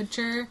Ashton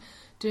Kutcher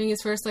doing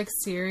his first, like,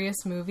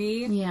 serious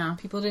movie. Yeah.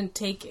 People didn't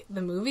take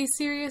the movie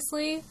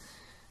seriously.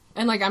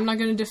 And, like, I'm not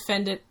going to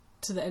defend it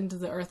to the end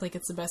of the earth like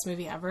it's the best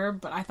movie ever,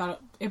 but I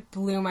thought it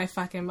blew my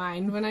fucking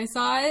mind when I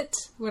saw it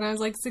when I was,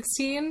 like,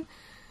 16.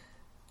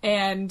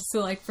 And so,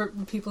 like, for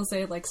people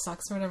say it, like,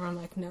 sucks or whatever, I'm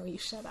like, no, you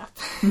shut up.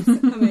 It's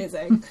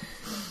amazing.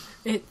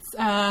 It's,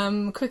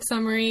 quick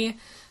summary.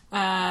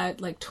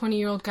 Like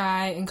 20-year-old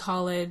guy in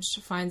college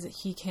finds that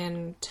he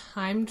can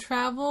time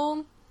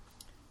travel,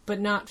 but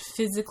not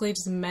physically,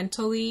 just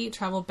mentally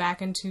travel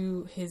back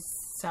into his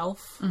self,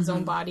 his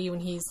own body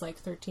when he's like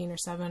 13 or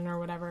 7 or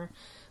whatever,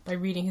 by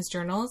reading his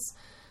journals.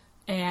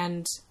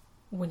 And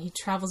when he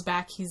travels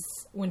back,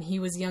 when he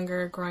was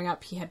younger, growing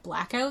up, he had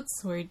blackouts,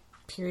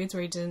 periods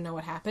where he didn't know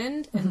what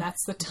happened, and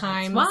that's the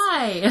time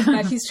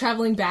that he's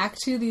traveling back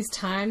to, these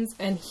times,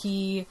 and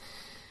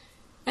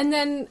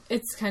then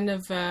it's kind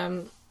of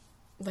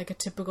like a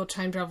typical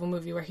time travel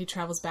movie where he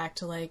travels back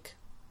to, like,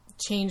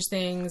 change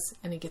things,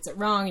 and he gets it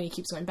wrong, and he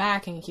keeps going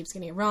back, and he keeps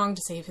getting it wrong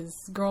to save his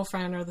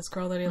girlfriend or this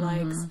girl that he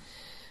likes.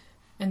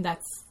 And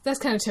that's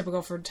kind of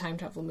typical for time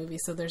travel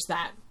movies, so there's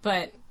that.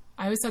 But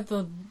I always thought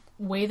the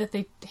way that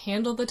they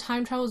handled the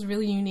time travel was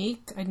really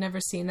unique. I'd never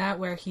seen that,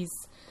 where he's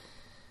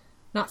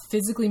not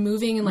physically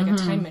moving in, like, a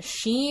time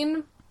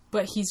machine,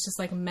 but he's just,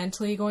 like,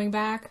 mentally going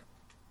back.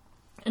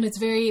 And it's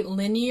very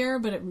linear,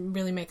 but it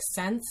really makes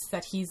sense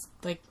that he's,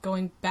 like,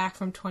 going back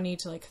from 20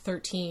 to, like,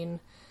 13,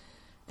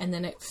 and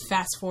then it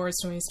fast forwards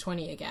to when he's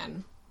 20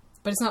 again.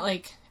 But it's not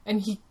like...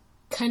 And he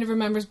kind of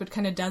remembers, but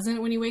kind of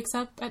doesn't when he wakes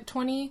up at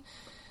 20.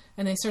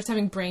 And then he starts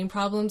having brain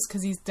problems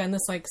because he's done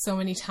this, like, so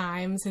many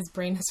times. His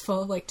brain is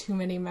full of, like, too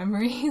many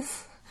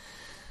memories.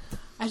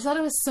 I just thought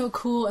it was so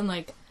cool and,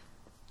 like,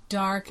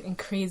 dark and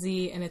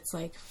crazy, and it's,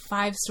 like,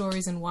 5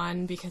 stories in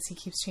one because he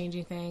keeps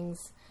changing things.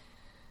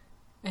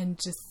 And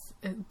just...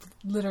 It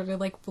literally,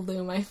 like,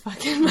 blew my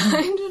fucking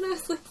mind when I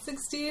was, like,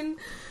 16.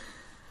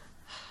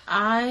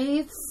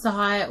 I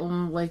saw it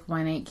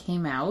when it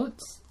came out.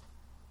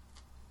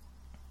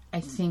 I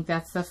think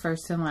that's the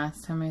first and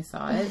last time I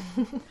saw it.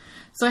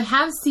 So I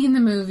have seen the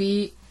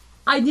movie.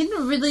 I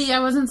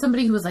wasn't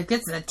somebody who was like,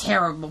 this is a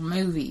terrible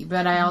movie.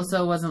 But I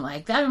also wasn't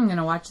like, I'm going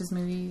to watch this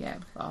movie a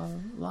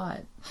lot.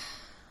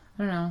 I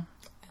don't know.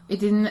 It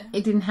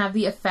didn't have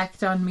the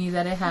effect on me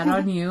that it had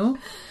on you.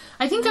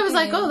 I think I was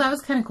like, oh, that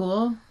was kind of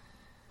cool.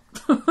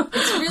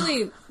 It's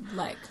really,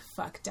 like,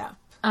 fucked up,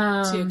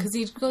 too, because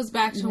he goes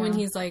back to when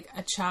he's, like,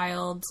 a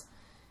child,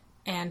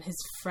 and his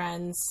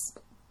friend's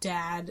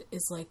dad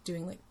is, like,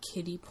 doing, like,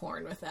 kiddie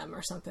porn with them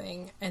or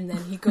something, and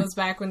then he goes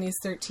back when he's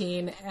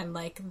 13, and,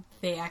 like,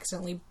 they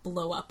accidentally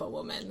blow up a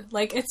woman.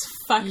 Like, it's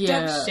fucked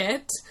up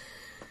shit,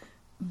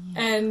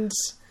 and...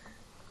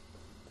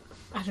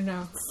 I don't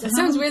know. It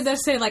sounds weird to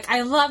say, like,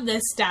 I love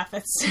this stuff,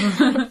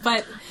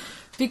 but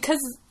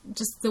because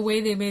just the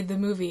way they made the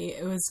movie,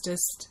 it was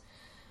just...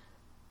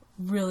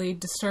 really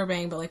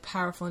disturbing, but, like,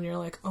 powerful, and you're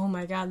like, oh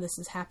my god, this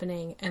is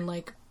happening. And,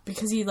 like,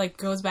 because he, like,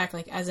 goes back,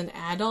 like, as an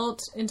adult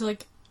into,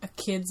 like, a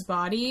kid's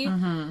body,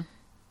 and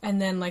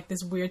then, like,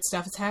 this weird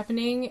stuff is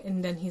happening,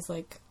 and then he's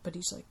like, but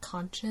he's, like,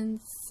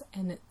 conscience,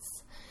 and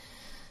it's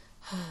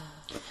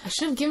I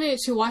should have given it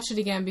to watch it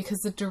again, because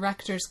the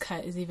director's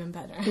cut is even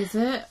better. Is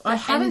it? I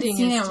haven't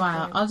seen it in a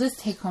while. I'll just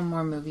take home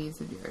more movies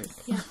of yours.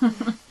 Yeah.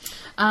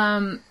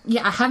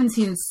 I haven't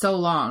seen it in so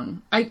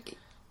long. I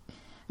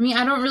mean,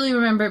 I don't really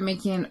remember it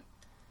making...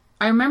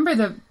 I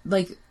remember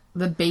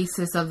the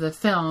basis of the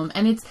film.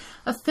 And it's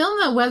a film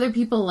that, whether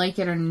people like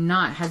it or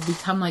not, has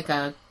become like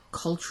a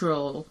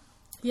cultural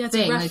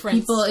thing. Like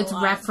people, it's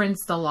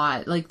referenced a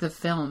lot, like the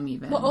film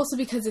even. Well, also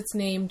because it's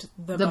named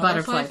the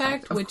Butterfly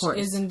Effect, which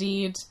is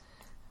indeed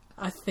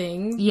a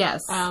thing.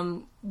 Yes.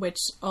 Which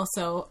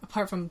also,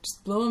 apart from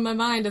just blowing my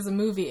mind as a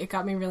movie, it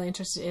got me really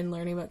interested in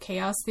learning about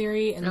chaos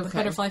theory. And the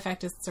butterfly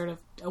effect is sort of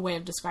a way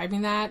of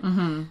describing that,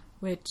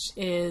 which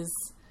is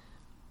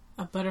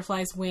a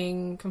butterfly's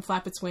wing can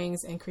flap its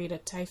wings and create a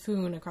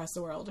typhoon across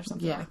the world or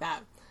something like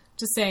that.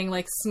 Just saying,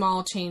 like,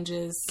 small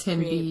changes can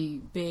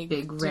be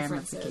big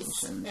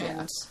ramifications.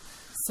 And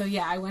so,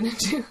 yeah, I went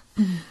into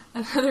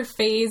another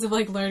phase of,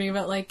 like, learning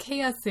about, like,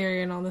 chaos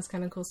theory and all this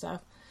kind of cool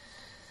stuff.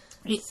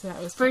 So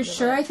that was for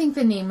sure. I think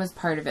the name was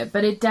part of it,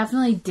 but it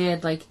definitely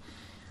did, like,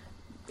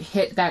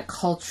 hit that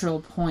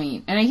cultural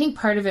point. And I think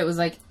part of it was,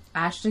 like,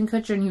 Ashton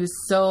Kutcher, and he was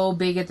so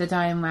big at the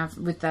time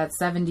with that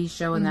 70s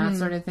show and that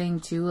sort of thing,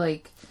 too.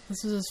 Like,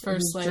 this was his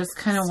first, like, just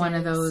kind of one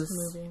of those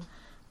movie.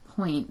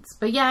 Points.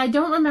 But yeah, I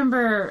don't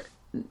remember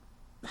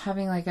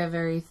having, like, a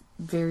very,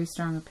 very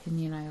strong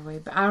opinion either way.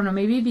 But I don't know,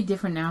 maybe it'd be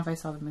different now if I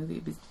saw the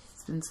movie.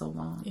 It's been so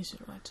long. You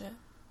should watch it.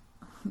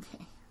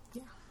 Okay.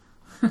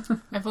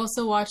 I've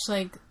also watched,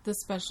 like, the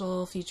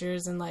special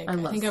features, and, like, I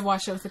think I've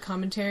watched it with the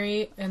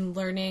commentary and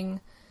learning,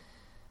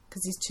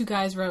 because these two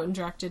guys wrote and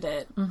directed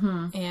it.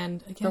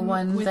 And again, the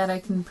one that I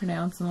can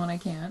pronounce and one I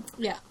can't.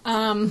 Yeah.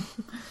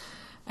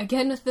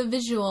 Again, with the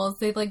visuals,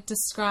 they, like,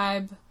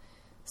 describe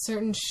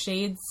certain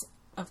shades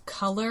of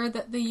color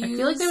that they use. I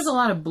feel like there's a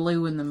lot of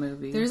blue in the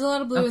movie. There's a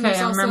lot of blue, and there's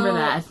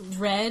also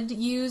red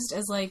used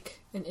as,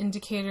 like, an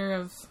indicator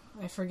of,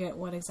 I forget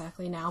what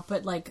exactly now,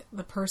 but, like,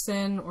 the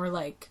person or,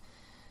 like,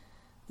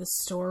 the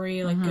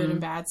story, like, good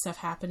and bad stuff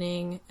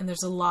happening. And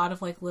there's a lot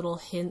of, like, little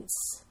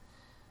hints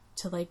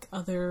to, like,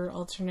 other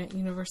alternate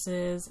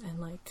universes. And,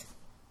 like,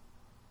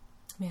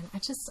 man,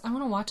 I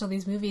want to watch all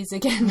these movies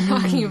again,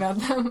 talking about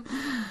them.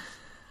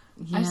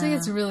 Yeah. I just think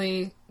it's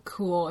really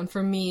cool. And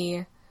for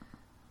me,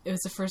 it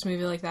was the first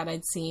movie like that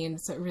I'd seen.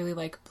 So it really,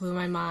 like, blew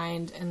my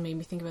mind and made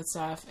me think about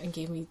stuff and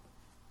gave me,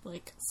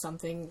 like,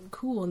 something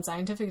cool and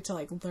scientific to,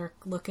 like,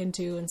 look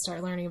into and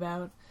start learning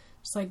about.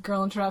 Just like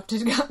Girl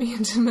Interrupted got me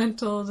into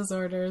mental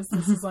disorders.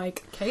 This is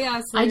like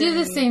chaos theory. I do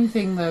the same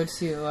thing though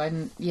too.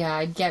 And yeah,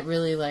 I'd get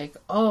really like,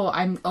 oh,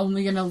 I'm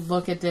only gonna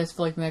look at this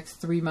for like the next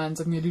 3 months.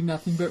 I'm gonna do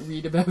nothing but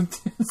read about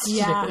this.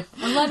 Yeah, shit.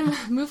 A lot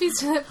of movies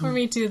do that for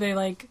me too. They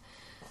like,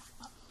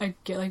 I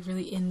get like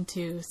really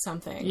into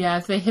something. Yeah,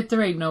 if they hit the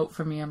right note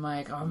for me, I'm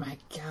like, oh my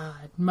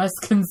god, must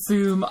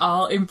consume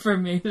all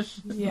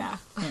information. Yeah.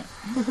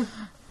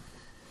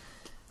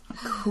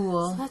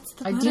 Cool.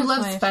 So I do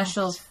love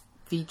special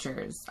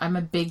features. I'm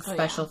a big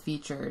special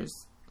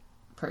features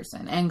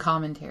person, and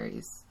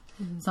commentaries.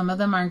 Some of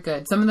them aren't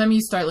good. Some of them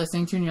you start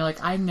listening to and you're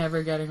like, I'm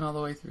never getting all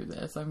the way through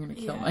this. I'm going to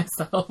kill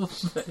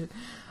myself.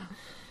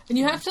 And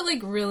you have to,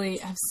 like, really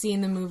have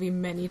seen the movie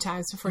many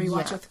times before you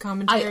watch it with the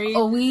commentary.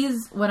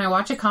 When I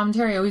watch a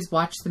commentary, I always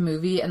watch the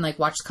movie and, like,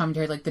 watch the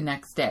commentary, like, the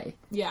next day.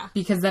 Yeah.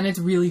 Because then it's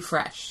really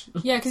fresh.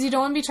 Yeah, because you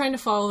don't want to be trying to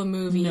follow the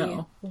movie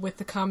with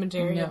the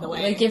commentary in the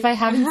way. Like, if I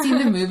haven't seen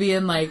the movie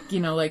in, like, you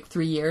know, like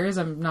 3 years,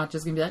 I'm not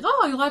just going to be like,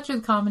 oh, I watched the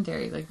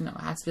commentary. Like, no,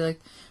 it has to be, like,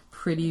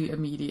 pretty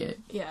immediate.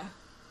 Yeah.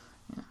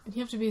 And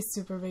you have to be a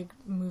super big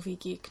movie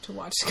geek to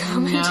watch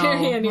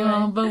commentary anyway.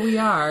 Well, but we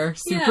are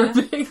super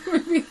big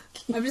movie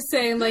geeks. I'm just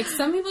saying, like,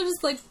 some people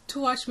just like to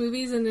watch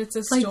movies and it's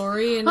a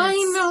story. And I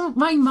know.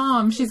 My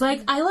mom, she's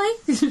like,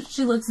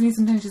 she looks at me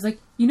sometimes, she's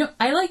like, you know,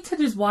 I like to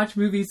just watch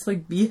movies to,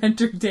 like, be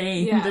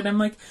entertained. Yeah. And I'm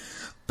like,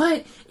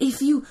 but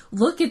if you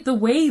look at the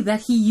way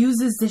that he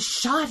uses this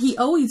shot, he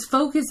always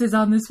focuses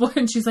on this one.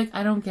 And she's like,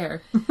 I don't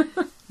care.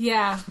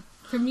 Yeah.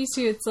 For me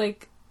too, it's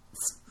like,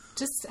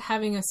 just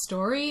having a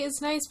story is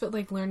nice, but,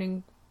 like,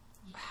 learning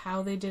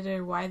how they did it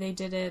or why they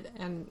did it,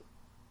 and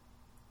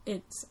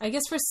it's, I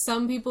guess for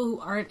some people who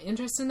aren't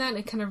interested in that,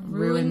 it kind of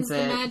ruins the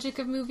magic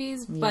of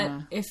movies. Yeah. But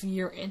if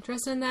you're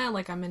interested in that,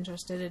 like, I'm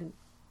interested in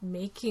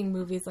making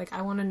movies, like,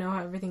 I want to know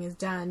how everything is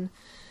done.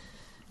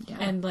 Yeah.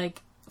 And,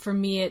 like, for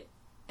me, it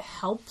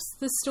helps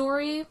the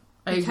story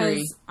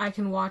because I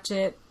can watch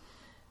it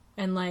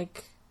and,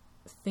 like,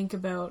 think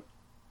about,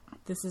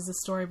 this is a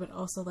story, but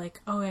also,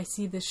 like, oh, I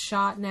see this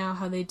shot now,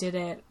 how they did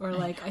it, or,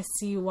 like, I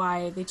see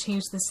why they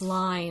changed this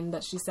line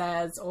that she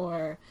says,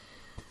 or...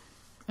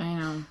 I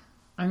know.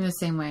 I'm the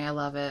same way. I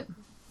love it.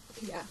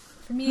 Yeah.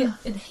 For me, it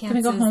enhances I'm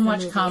gonna go home and watch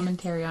movie.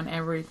 Commentary on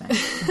everything.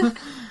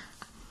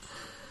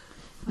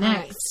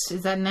 Next.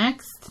 Is that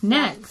next?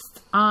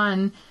 Next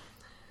on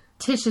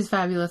Tish's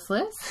fabulous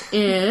list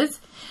is...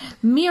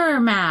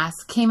 Mirror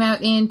Mask. Came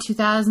out in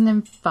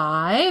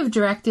 2005,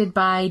 directed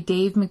by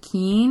Dave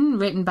McKean,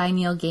 written by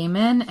Neil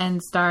Gaiman,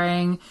 and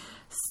starring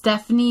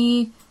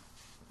Stephanie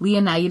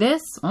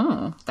Leonidas.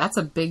 Oh, that's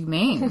a big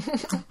name.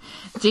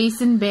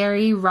 Jason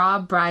Barry,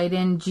 Rob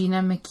Brydon,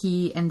 Gina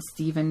McKee, and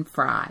Stephen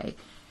Fry.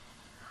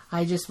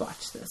 I just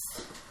watched this,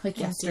 like,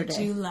 yesterday.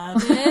 Did you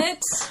love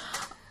it?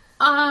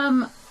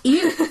 I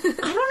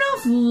don't know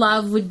if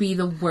love would be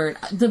the word.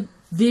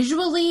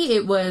 Visually,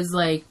 it was,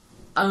 like,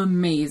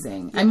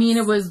 amazing. I mean,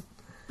 it was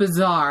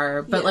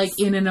bizarre, but like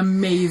in an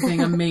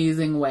amazing,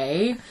 amazing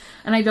way.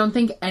 And I don't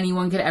think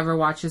anyone could ever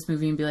watch this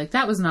movie and be like,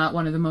 that was not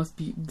one of the most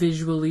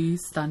visually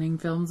stunning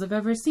films I've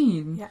ever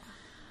seen.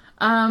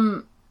 Yeah.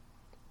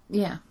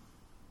 Yeah.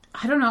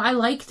 I don't know. I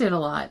liked it a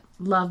lot.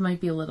 Love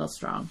might be a little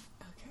strong.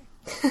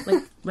 Okay.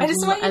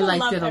 I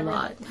liked it a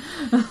lot.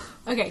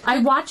 Okay. I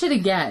watch it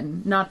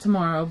again. Not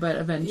tomorrow, but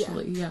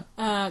eventually.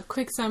 Yeah.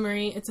 Quick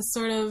summary. It's a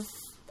sort of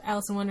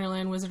Alice in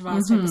Wonderland, Wizard of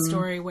Oz type of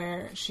story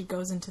where she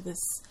goes into this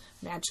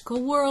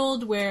magical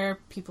world where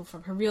people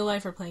from her real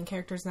life are playing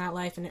characters in that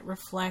life, and it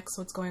reflects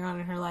what's going on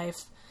in her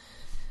life.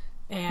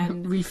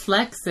 And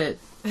reflects it.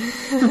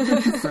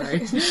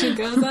 Sorry. She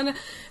goes on an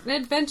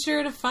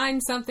adventure to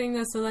find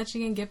something so that she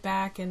can get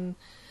back. And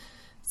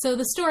so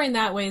the story in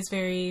that way is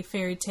very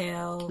fairy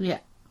tale. Yeah.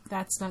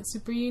 That's not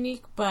super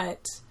unique,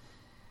 but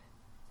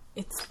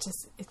it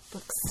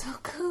looks so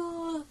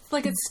cool.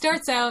 Like, it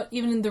starts out,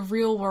 even in the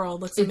real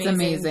world, looks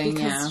amazing. It's amazing,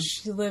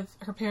 because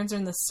her parents are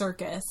in the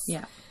circus.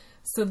 Yeah.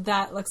 So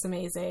that looks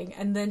amazing.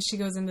 And then she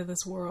goes into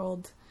this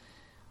world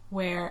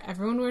where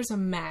everyone wears a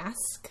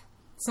mask.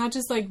 It's not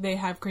just like they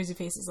have crazy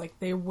faces, like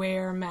they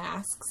wear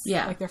masks.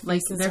 Yeah. Like their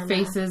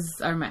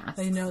faces are masks.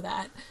 They know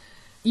that.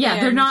 Yeah,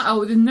 and they're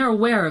not, and they're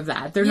aware of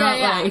that. They're not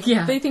like,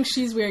 They think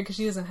she's weird because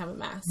she doesn't have a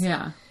mask.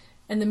 Yeah.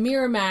 And the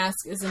mirror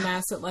mask is a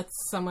mask that lets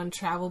someone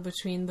travel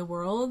between the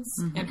worlds,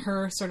 and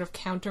her sort of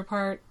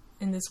counterpart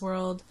in this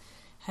world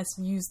has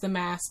used the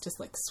mask to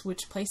like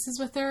switch places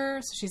with her.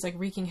 So she's like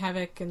wreaking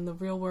havoc in the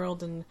real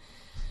world, and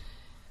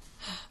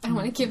I don't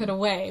want to give it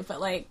away, but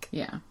like,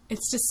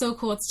 it's just so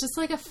cool. It's just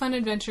like a fun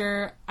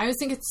adventure. I always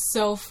think it's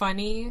so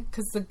funny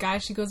because the guy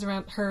she goes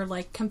around, her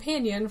like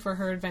companion for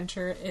her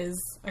adventure is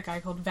a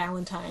guy called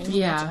Valentine.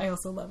 Yeah. Which I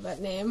also love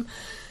that name.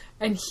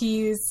 And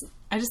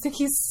I just think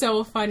he's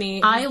so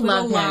funny. I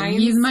love him. Lines.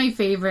 He's my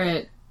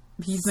favorite.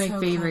 He's my So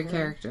favorite clever.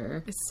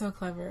 character. It's so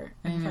clever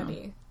and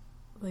funny.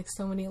 Like,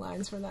 so many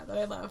lines from that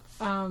I love.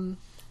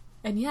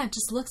 And yeah, it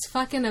just looks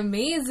fucking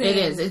amazing. It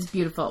is. It's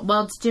beautiful.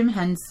 Well, it's Jim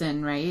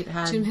Henson, right?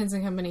 Jim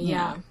Henson Company,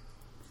 yeah.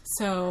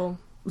 So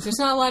there's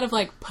not a lot of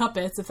like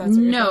puppets, if that's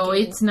what you're thinking. No,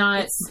 it's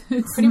not.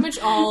 It's pretty much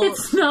all.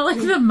 It's not like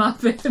the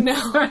Muppets.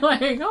 No. We're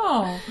like,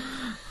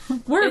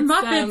 we're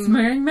Muppets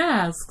wearing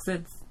masks.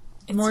 It's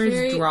more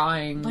very,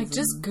 drawings. Like,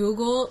 just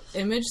Google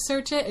image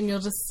search it, and you'll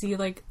just see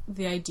like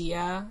the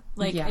idea.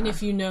 Like, and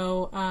if you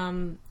know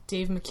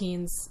Dave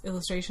McKean's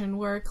illustration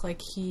work, like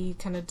he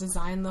kind of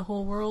designed the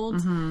whole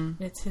world.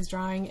 It's his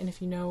drawing, and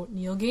if you know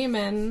Neil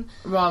Gaiman,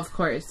 well, of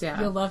course, yeah,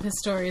 you'll love his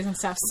stories and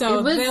stuff.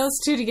 So those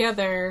two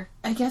together,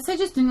 I guess I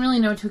just didn't really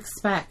know what to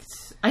expect.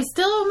 I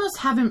still almost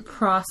haven't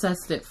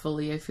processed it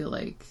fully. I feel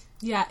like,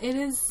 yeah, it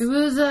is. It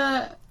was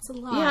it's a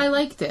lot. Yeah, I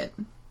liked it.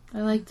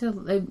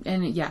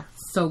 And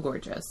so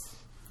gorgeous,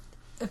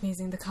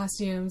 amazing. The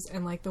costumes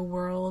and like the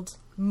world.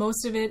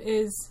 Most of it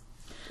is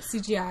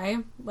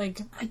CGI.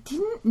 Like, I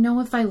didn't know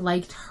if I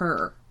liked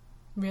her.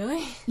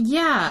 Really?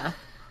 Yeah.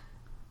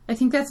 I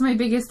think that's my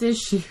biggest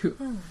issue.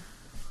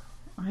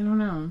 I don't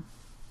know.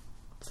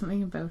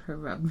 Something about her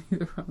rubbed me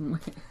the wrong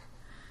way.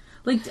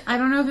 Like, I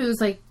don't know if it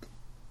was like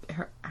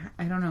her.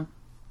 I don't know.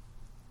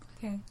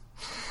 Okay.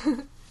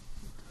 I'm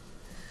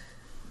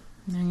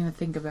gonna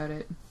think about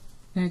it.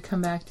 I'm gonna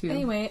come back to you.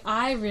 Anyway,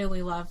 I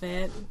really love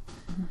it.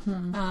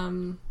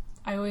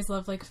 I always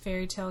love like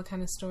fairy tale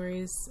kind of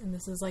stories, and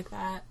this is like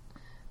that.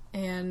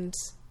 And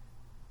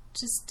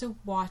just to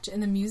watch,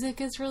 and the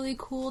music is really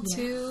cool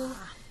too.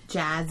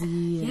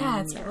 Jazzy.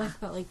 Yeah, it's got like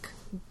that like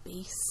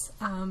bass.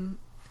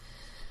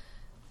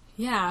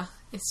 Yeah,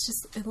 it's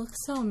just, it looks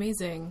so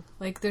amazing.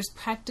 Like, there's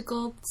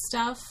practical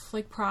stuff,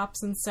 like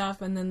props and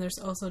stuff, and then there's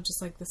also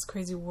just like this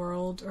crazy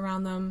world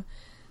around them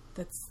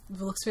it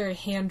looks very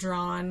hand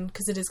drawn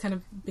because it is kind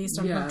of based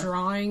on her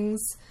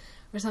drawings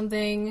or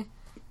something.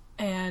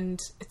 And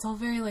it's all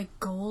very like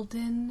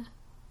golden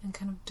and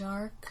kind of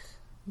dark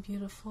and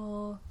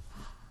beautiful.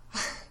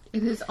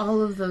 It is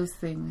all of those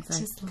things. I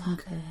just love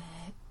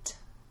it.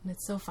 And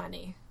it's so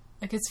funny.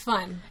 Like, it's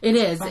fun. It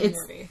is. It's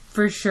movie.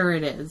 For sure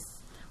it is.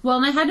 Well,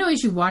 and I had no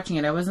issue watching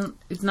it.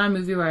 It's not a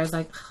movie where I was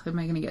like, am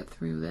I going to get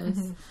through this?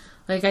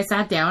 Like, I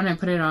sat down, I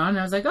put it on, and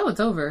I was like, oh, it's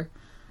over.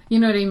 You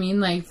know what I mean?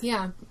 Like,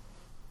 yeah.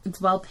 It's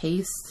well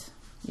paced.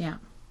 Yeah.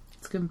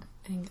 It's good.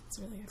 I think it's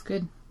really good. It's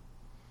good.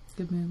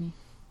 Good movie.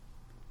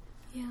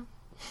 Yeah.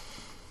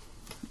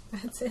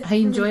 That's it. I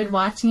enjoyed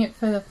watching it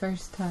for the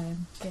first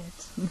time. Good.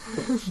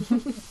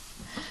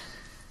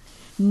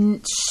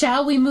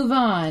 Shall we move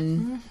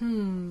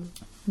on?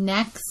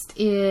 Next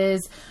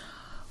is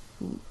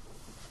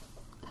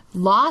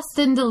Lost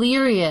and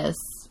Delirious.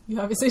 You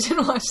obviously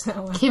didn't watch that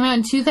one. Came out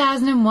in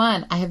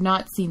 2001. I have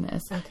not seen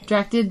this. Okay.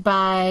 Directed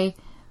by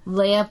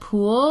Leah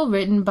Poole,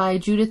 written by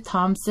Judith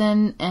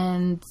Thompson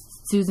and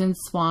Susan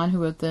Swan,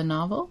 who wrote the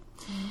novel.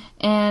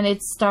 And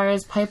it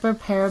stars Piper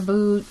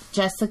Perabo,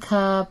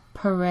 Jessica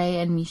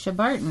Paré, and Misha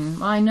Barton.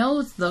 Well, I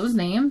know those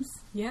names.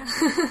 Yeah.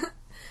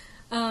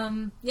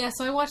 So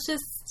I watched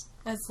this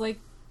as like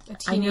a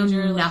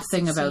teenager. I know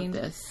nothing like about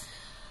this.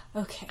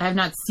 Okay. I have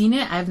not seen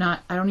it. I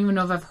don't even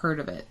know if I've heard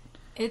of it.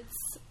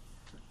 It's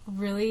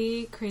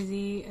really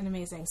crazy and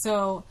amazing.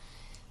 So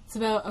it's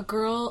about a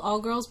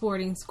all-girls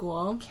boarding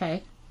school.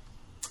 Okay.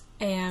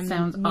 And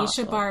Sounds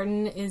Misha awful.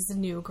 Barton is the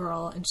new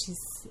girl, and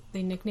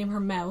they nickname her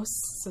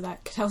Mouse, so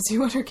that tells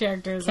you what her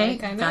character is like,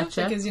 kind of.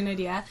 Gotcha. That gives you an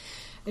idea.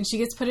 And she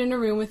gets put in a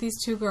room with these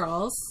two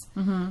girls,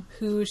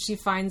 who she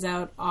finds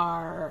out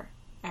are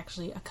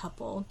actually a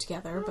couple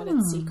together, but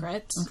it's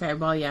secret. Okay,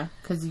 well, yeah,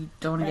 because you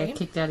don't want to get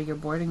kicked out of your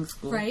boarding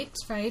school. Right.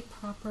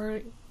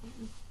 Proper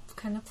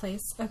kind of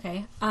place.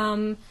 Okay.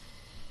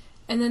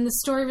 And then the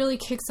story really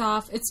kicks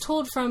off. It's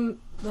told from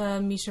the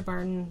Misha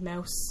Barton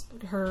Mouse,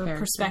 her Character.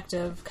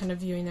 perspective, kind of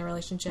viewing their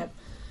relationship.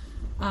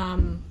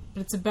 But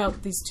it's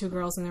about these two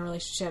girls and their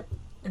relationship,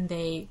 and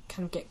they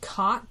kind of get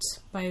caught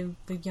by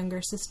the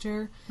younger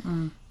sister.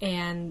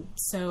 And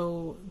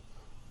so,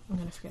 I'm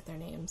going to forget their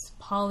names.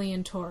 Polly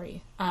and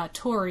Tori.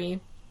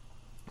 Tori,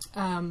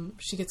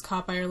 she gets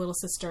caught by her little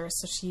sister,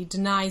 so she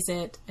denies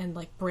it and,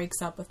 like,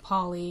 breaks up with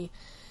Polly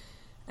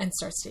and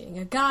starts dating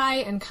a guy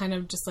and kind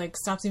of just, like,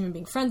 stops even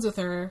being friends with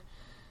her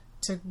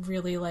to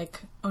really, like,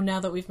 oh, now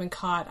that we've been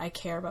caught, I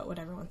care about what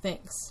everyone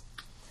thinks.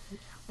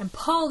 And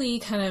Polly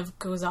kind of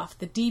goes off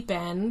the deep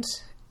end,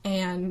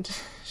 and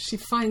she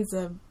finds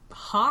a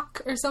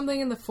hawk or something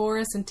in the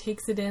forest and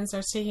takes it in,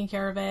 starts taking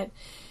care of it,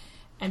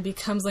 and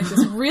becomes, like,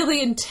 this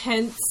really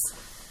intense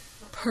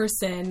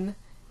person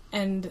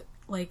and,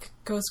 like,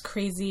 goes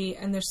crazy.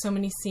 And there's so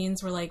many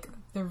scenes where, like,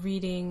 they're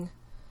reading...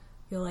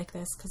 You'll like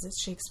this because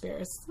it's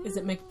Shakespeare's. Is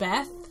it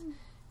Macbeth?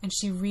 And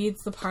she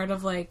reads the part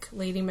of, like,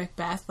 Lady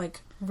Macbeth,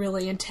 like,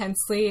 really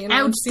intensely. And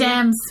Ouch,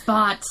 damn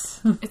spot.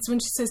 it's when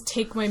she says,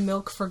 "Take my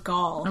milk for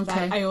gall." Okay.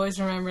 That, I always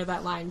remember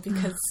that line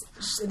because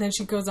then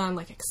she goes on,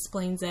 like,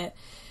 explains it.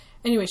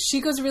 Anyway,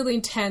 she goes really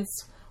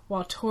intense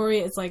while Tori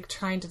is, like,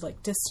 trying to,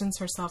 like, distance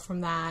herself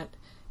from that,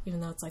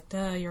 even though it's like,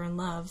 duh, you're in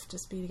love,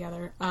 just be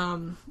together.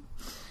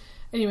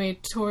 Anyway,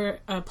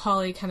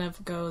 Polly kind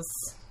of goes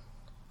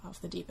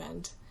off the deep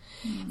end.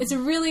 It's a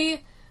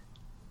really,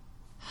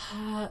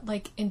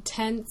 like,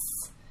 intense,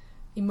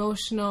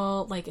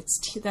 emotional, like,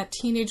 it's that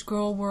teenage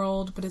girl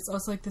world, but it's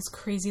also, like, this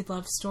crazy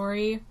love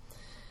story.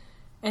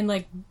 And,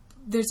 like,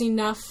 there's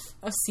enough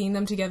of seeing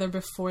them together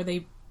before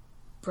they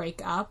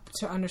break up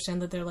to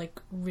understand that they're, like,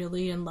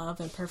 really in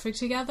love and perfect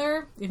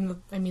together. Even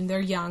though, I mean,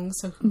 they're young,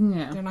 so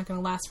they're not going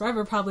to last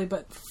forever, probably,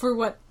 but for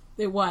what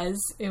it was,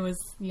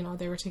 you know,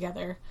 they were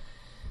together.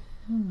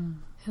 And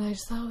I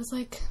just thought it was,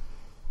 like...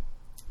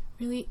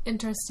 really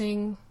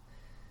interesting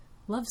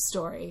love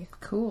story.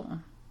 Cool.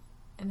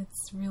 And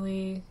it's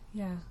really,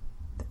 yeah,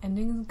 the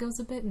ending goes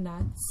a bit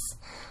nuts,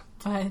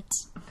 but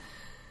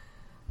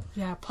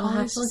yeah, I'll have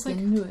Polly's to just look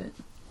like, into it.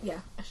 yeah,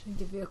 I should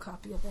give you a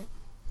copy of it.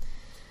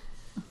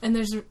 And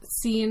there's a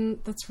scene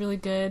that's really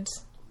good.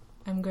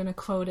 I'm going to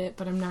quote it,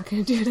 but I'm not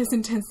going to do it as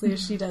intensely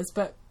as she does,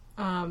 but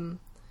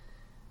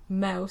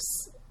Mouse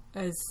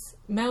has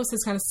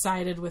kind of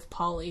sided with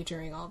Polly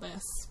during all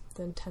this,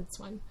 the intense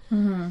one.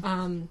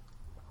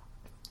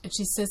 And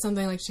she says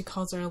something like she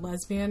calls her a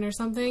lesbian or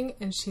something,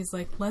 and she's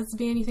like,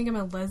 "Lesbian? You think I'm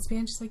a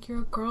lesbian?" She's like, "You're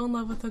a girl in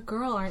love with a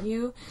girl, aren't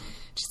you?"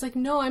 She's like,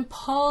 "No, I'm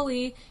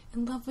Polly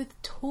in love with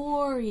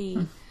Tori."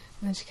 And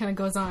then she kind of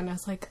goes on. I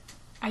was like,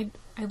 I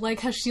like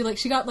how she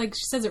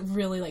says it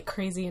really, like,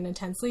 crazy and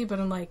intensely,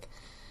 but I'm like,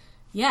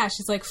 yeah,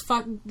 she's like,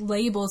 fuck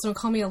labels, don't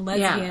call me a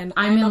lesbian. Yeah,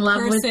 I'm in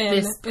love with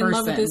this person. In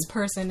love with this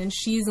person, and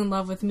she's in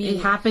love with me.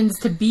 It happens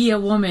to be a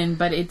woman,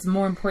 but it's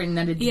more important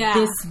that it's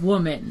this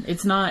woman.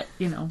 It's not,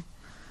 you know...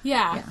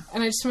 Yeah,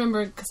 and I just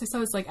remember, because I saw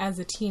this, like, as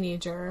a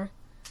teenager,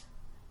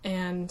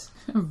 and...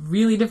 It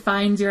really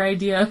defines your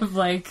idea of,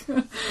 like...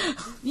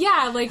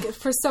 yeah, like,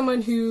 for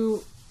someone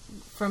who,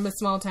 from a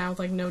small town with,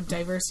 like, no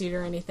diversity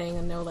or anything,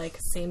 and no, like,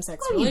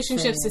 same-sex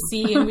relationships to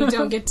see, and we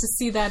don't get to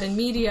see that in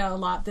media a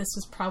lot, this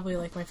was probably,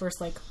 like, my first,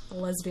 like,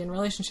 lesbian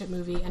relationship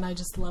movie, and I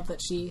just love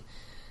that she...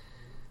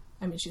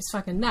 I mean, she's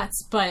fucking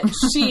nuts, but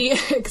she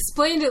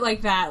explained it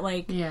like that,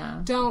 like,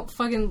 don't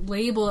fucking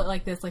label it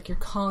like this, like, you're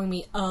calling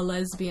me a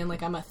lesbian,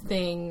 like, I'm a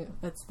thing,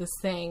 that's this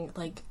thing,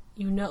 like,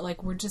 you know,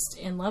 like, we're just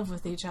in love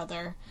with each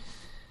other.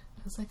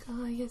 I was like,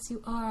 oh, yes,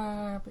 you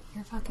are, but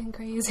you're fucking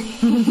crazy.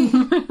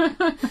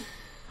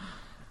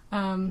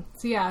 So,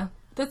 yeah,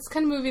 that's the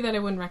kind of movie that I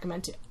wouldn't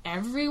recommend to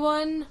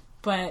everyone,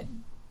 but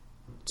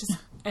just...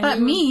 But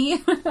me!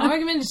 I'll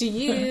recommend it to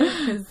you,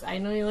 because I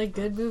know you like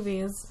good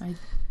movies.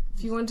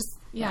 If you want to...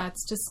 Yeah,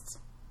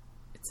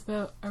 it's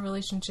about a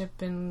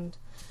relationship and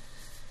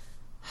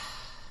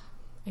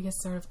I guess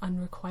sort of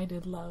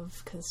unrequited love,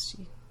 because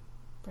she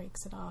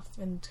breaks it off,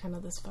 and kind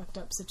of this fucked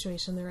up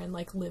situation they're in,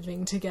 like,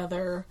 living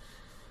together.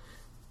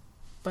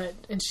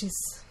 And she's,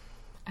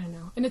 I don't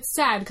know. And it's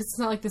sad, because it's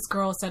not like this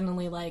girl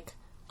suddenly, like,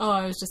 oh,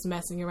 I was just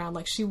messing around.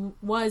 Like, she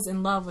was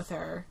in love with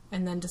her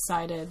and then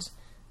decided,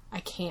 I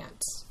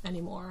can't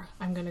anymore.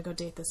 I'm going to go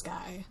date this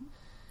guy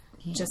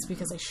just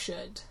because I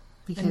should.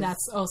 And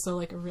that's also,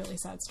 like, a really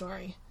sad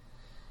story.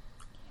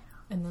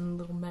 Yeah. And then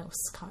little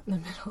Mouse caught in the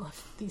middle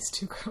of these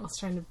two girls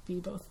trying to be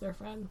both their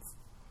friends.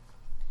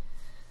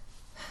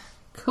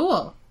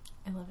 Cool.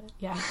 I love it.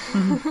 Yeah.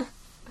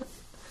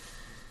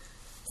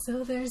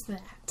 So there's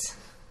that.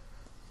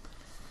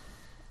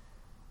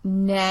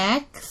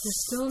 Next.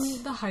 You're still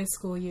in the high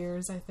school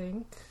years, I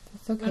think.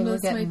 It's okay. And We're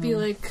this getting might be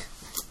there. like,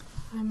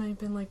 I might have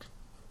been like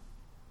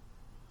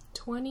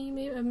 20,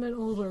 maybe. I'm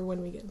older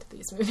when we get into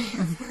these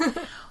movies.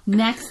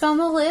 Next on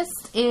the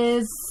list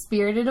is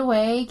Spirited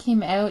Away.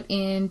 Came out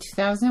in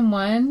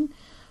 2001.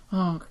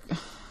 Oh,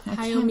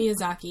 Hayao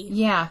Miyazaki.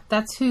 Yeah,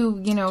 that's who,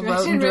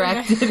 wrote and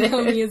Directed directed by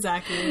Hayao it.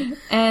 Miyazaki.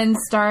 And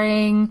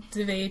starring...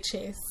 DeVay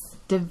Chase.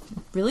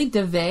 Really?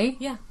 DeVay?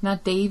 Yeah.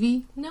 Not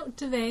Davy? No,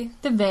 DeVay.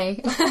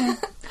 DeVay. Okay.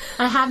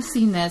 I have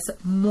seen this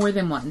more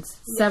than once.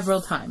 Several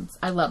times.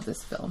 I love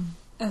this film.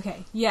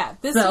 Okay, yeah.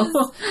 This So-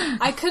 is...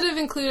 I could have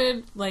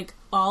included, like,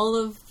 all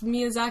of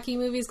Miyazaki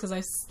movies, because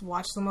I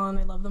watched them all and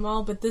I love them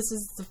all, but this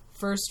is the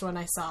first one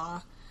I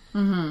saw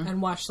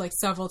and watched, like,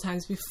 several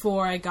times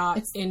before I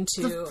got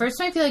into... The first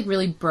one I feel like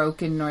really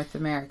broke in North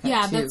America,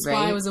 Yeah, too, that's right?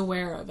 why I was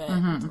aware of it.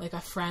 Like,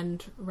 a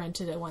friend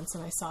rented it once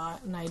and I saw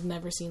it, and I'd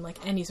never seen, like,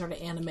 any sort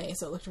of anime,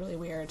 so it looked really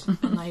weird.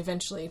 And I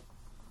eventually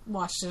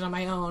watched it on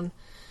my own.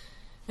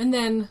 And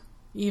then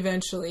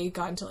eventually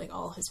got into, like,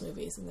 all his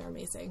movies, and they're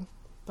amazing.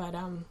 But,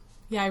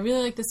 yeah, I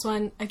really like this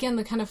one. Again,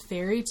 the kind of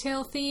fairy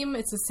tale theme.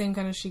 It's the same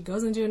kind of, she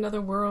goes into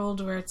another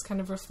world where it's kind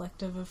of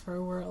reflective of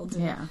her world.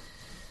 And Yeah.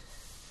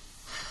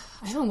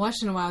 I haven't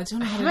watched it in a while. I don't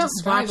know how I to haven't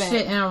describe watched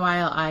it in a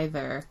while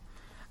either.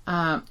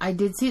 I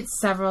did see it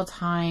several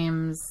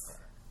times,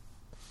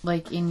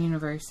 like in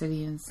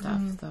university and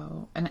stuff,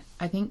 though. And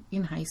I think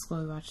in high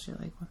school I watched it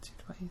like once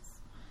or twice.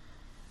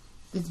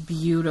 It's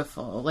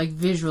beautiful. Like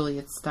visually,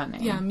 it's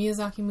stunning. Yeah,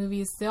 Miyazaki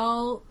movies, they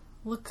all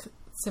look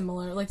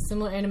similar, like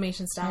similar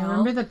animation style. I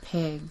remember the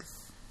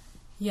pigs.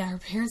 Yeah, her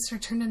parents are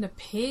turned into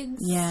pigs.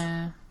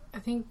 Yeah. I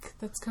think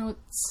that's kind of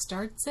what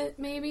starts it,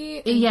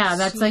 maybe. Yeah,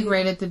 And that's like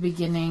right at the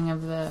beginning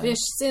of the...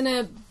 She's in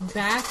a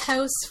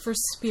bathhouse for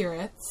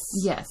spirits.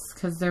 Yes,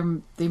 because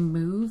they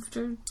moved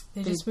or...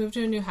 They just moved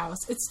to a new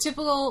house. It's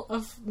typical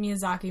of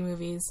Miyazaki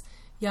movies.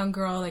 Young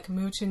girl, like,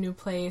 moved to a new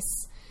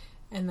place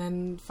and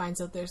then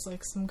finds out there's,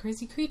 like, some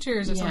crazy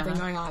creatures or something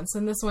going on. So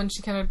in this one,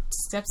 she kind of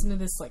steps into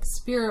this, like,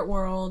 spirit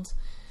world.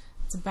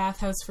 It's a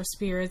bathhouse for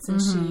spirits,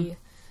 and she...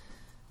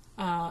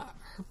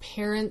 her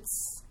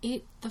parents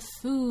ate the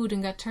food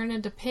and got turned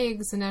into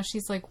pigs, and now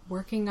she's, like,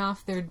 working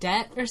off their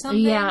debt or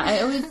something. Yeah, I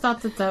always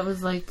thought that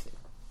was, like,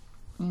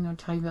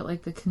 talking about,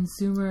 like, the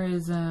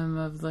consumerism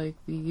of, like,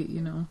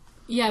 the,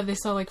 Yeah, they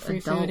saw, like, free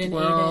adult food and ate it,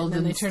 world and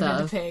then they turned into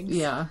stuff. pigs.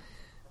 Yeah.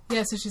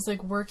 Yeah, so she's,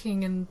 like,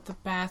 working in the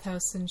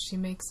bathhouse, and she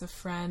makes a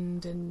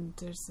friend, and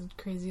there's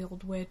a crazy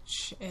old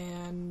witch,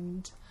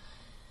 and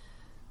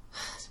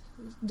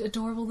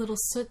adorable little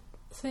soot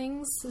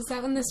things. Is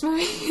that in this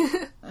movie?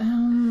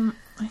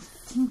 I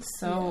think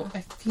so. Yeah.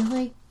 I feel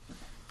like...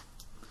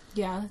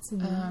 Yeah, that's in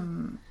the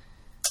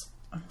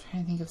I'm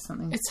trying to think of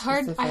something It's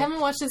hard. specific. I haven't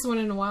watched this one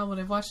in a while, but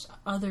I've watched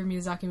other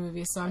Miyazaki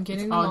movies, so I'm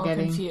getting them all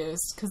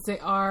confused because they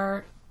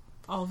are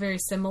all very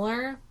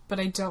similar. But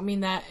I don't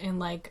mean that in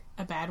like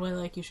a bad way.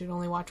 Like you should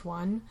only watch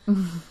one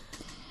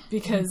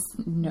because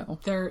No.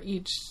 they're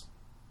each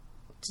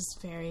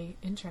just very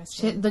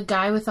interesting. Shit, the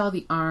guy with all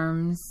the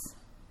arms.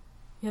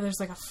 Yeah, there's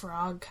like a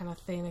frog kind of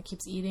thing that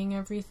keeps eating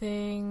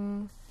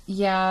everything.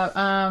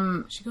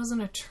 Yeah, She goes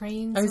on a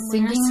train. I was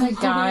somewhere, thinking the somebody-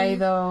 guy,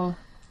 though.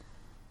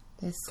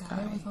 This Guy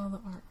guy. with all the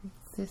arms.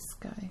 This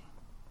guy.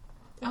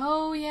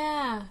 Oh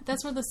yeah,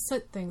 that's where the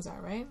soot things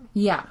are, right?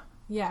 Yeah.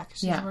 Yeah,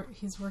 because Yeah.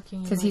 he's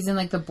working. Because he's in,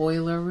 like, the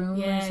boiler room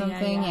Yeah, or yeah,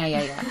 something. yeah.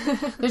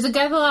 Yeah. There's a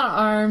guy with a lot of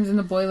arms in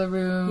the boiler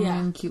room Yeah.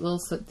 and cute little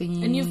soot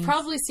thingies. And you've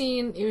probably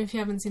seen, even if you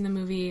haven't seen the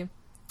movie,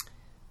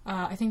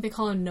 I think they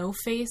call him No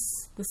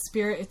Face, the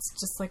spirit. It's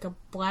just like a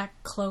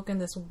black cloak and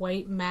this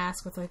white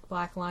mask with like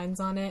black lines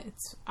on it.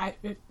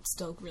 It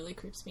still really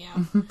creeps me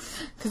out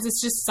because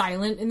it's just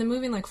silent in the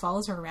movie and like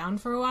follows her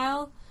around for a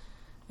while,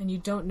 and you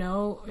don't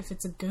know if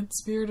it's a good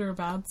spirit or a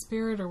bad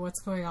spirit or what's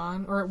going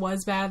on, or it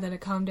was bad then it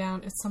calmed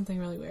down. It's something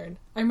really weird.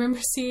 I remember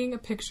seeing a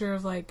picture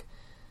of like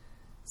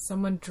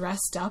someone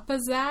dressed up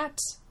as that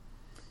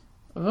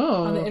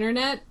on the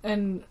internet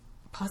and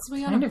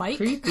possibly on Kind a of bike.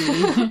 creepy.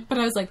 But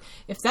I was like,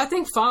 if that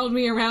thing followed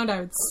me around,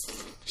 I would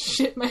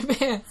shit my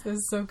pants. I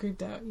was so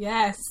creeped out.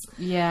 Yes.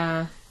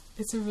 Yeah.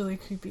 It's a really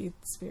creepy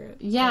spirit.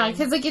 Yeah, thing.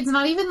 because, like, it's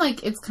not even,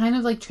 like, it's kind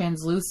of, like,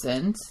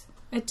 translucent.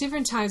 At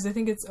different times, I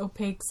think it's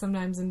opaque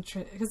sometimes,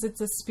 because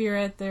it's a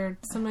spirit.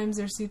 Sometimes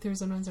they're see-through,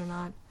 sometimes they're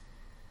not.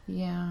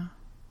 Yeah.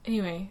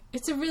 Anyway,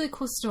 it's a really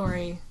cool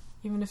story,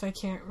 even if I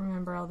can't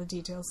remember all the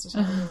details to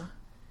tell you.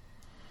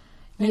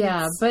 And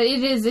Yeah, but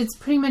it's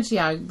pretty much,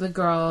 the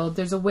girl,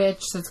 there's a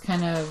witch that's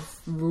kind of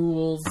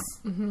rules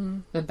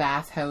the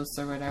bathhouse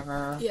or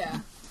whatever. Yeah.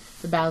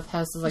 The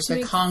bathhouse is like She the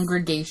makes-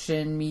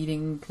 congregation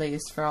meeting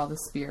place for all the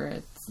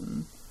spirits.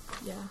 And,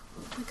 Yeah.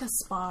 Like a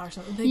spa or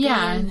something. They yeah,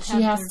 go in and and she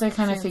have has their to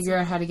kind of fancy- figure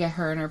out how to get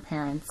her and her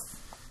parents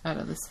out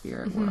of the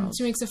spirit world.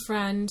 She makes a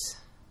friend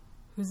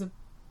who's a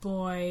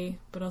boy,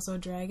 but also a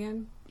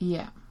dragon.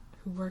 Yeah.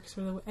 Who works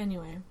for the...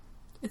 Anyway.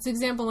 It's an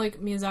example, like,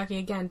 Miyazaki,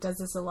 again, does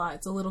this a lot.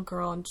 It's a little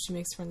girl, and she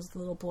makes friends with a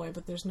little boy,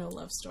 but there's no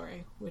love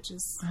story, which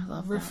is I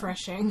love that.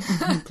 refreshing.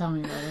 Tell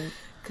me about it.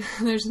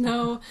 There's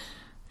no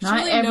Not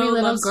really every no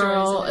little love stories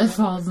girl in it.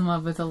 falls in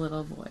love with a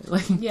little boy.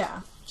 Like,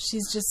 Yeah,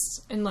 she's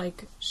just, and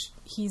like,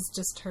 he's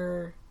just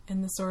her,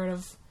 in the sort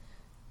of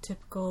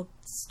typical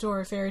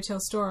fairy tale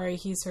story,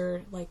 he's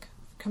her, like,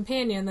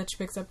 companion that she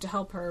picks up to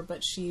help her,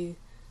 but she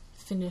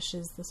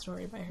finishes the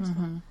story by herself.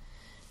 Mm-hmm.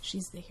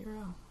 She's the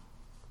hero.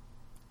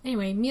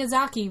 Anyway,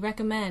 Miyazaki,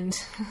 recommend.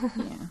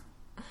 Yeah.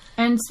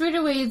 And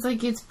Spirited Away, it's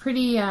like, it's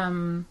pretty,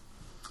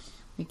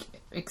 like,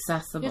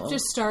 accessible. You have to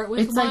start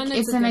with it's one. Like,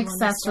 it's an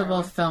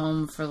accessible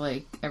film for,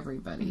 like,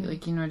 everybody. Mm-hmm.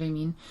 Like, you know what I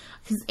mean?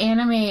 Because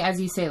anime, as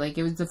you say, like,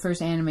 it was the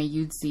first anime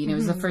you'd seen. It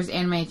was the first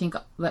anime, I think,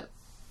 that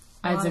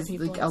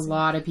a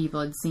lot of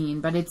people had seen.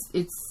 But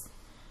it's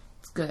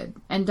good.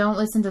 And don't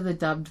listen to the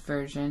dubbed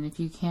version. If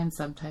you can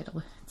subtitle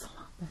it, it's a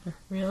lot better.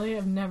 Really?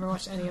 I've never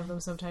watched any of them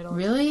subtitled.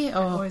 Really?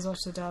 Oh, I've always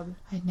watched the dub.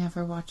 I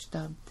never watched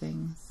dubbed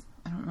things.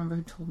 I don't remember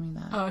who told me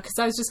that. Oh, because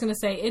I was just going to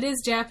say, it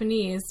is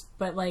Japanese,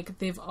 but, like,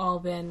 they've all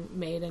been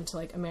made into,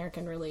 like,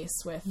 American release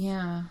with...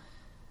 Yeah.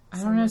 I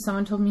don't know.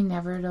 Someone told me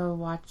never to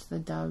watch the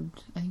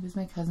dubbed. I think it was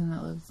my cousin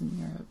that lives in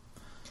Europe.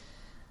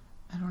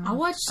 I don't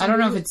know. I don't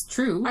know if it's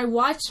true. I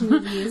watch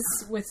movies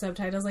with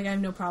subtitles. Like, I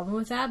have no problem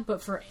with that.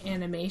 But for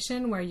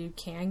animation, where you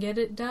can get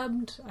it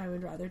dubbed, I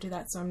would rather do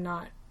that. So I'm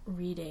not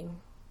reading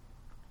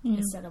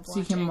instead of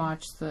watching. So you can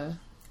watch the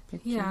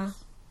pictures. Yeah.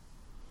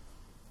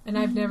 And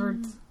I've never...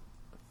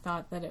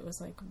 thought that it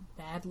was like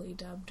badly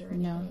dubbed or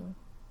anything.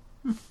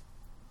 No.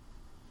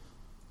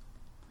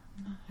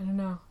 I don't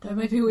know. That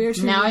might be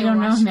weird. Now I don't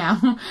know. Now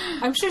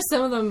I'm sure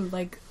some of them,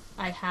 like,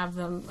 I have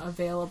them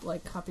available,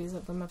 like copies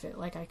of them.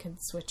 Like, I could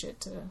switch it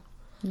to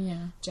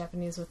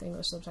Japanese with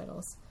English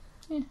subtitles.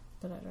 Yeah,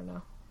 but I don't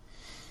know.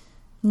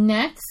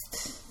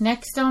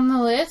 Next on the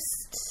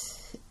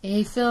list,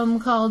 a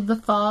film called The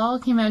Fall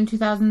came out in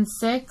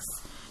 2006,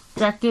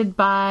 directed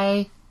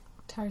by.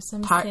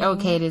 Tarsem Singh.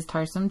 Okay, it is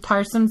Tarsem.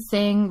 Tarsem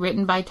Singh,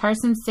 written by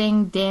Tarsem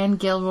Singh, Dan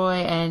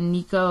Gilroy, and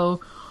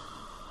Nico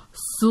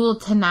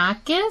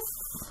Sultanakis.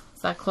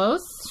 Is that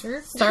close?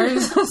 Sure.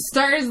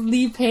 Stars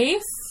Lee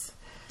Pace.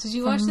 Did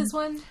you watch this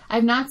one?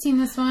 I've not seen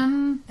this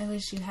one. I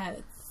wish you had.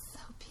 It's so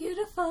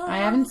beautiful. I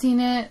haven't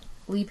seen it.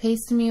 Lee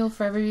Pace to me will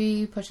forever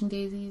be Pushing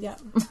Daisies. Yeah.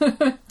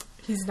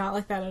 He's not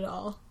like that at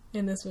all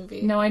in this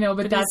movie. No, I know,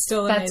 but that's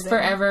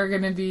forever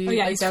going to be... Oh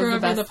yeah, he's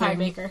forever the pie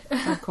maker.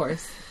 Of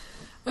course.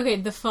 Okay,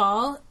 The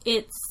Fall,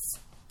 it's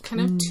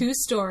kind of two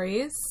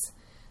stories.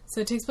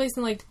 So it takes place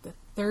in, like, the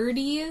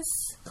 30s.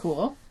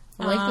 Cool.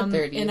 I like the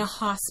 30s. In a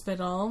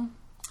hospital.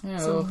 Oh.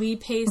 So Lee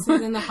Pace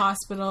is in the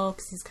hospital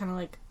because he's kind of,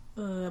 like,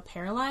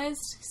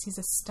 paralyzed because he's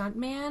a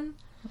stuntman.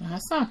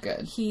 That's not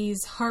good.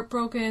 He's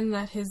heartbroken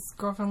that his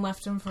girlfriend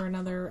left him for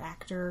another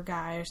actor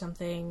guy or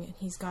something. And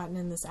he's gotten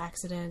in this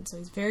accident, so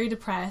he's very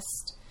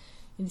depressed.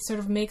 And he sort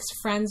of makes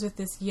friends with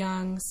this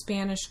young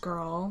Spanish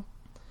girl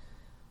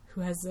who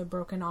has a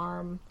broken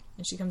arm,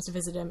 and she comes to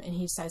visit him, and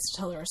he decides to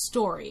tell her a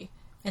story.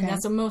 And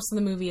that's what most of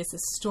the movie is,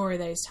 this story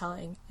that he's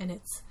telling. And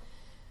it's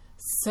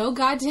so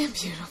goddamn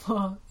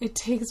beautiful. It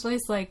takes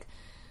place, like,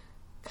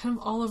 kind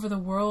of all over the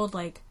world,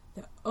 like,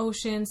 the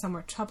ocean,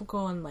 somewhere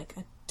tropical, and, like,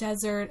 a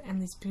desert, and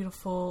these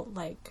beautiful,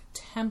 like,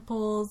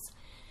 temples.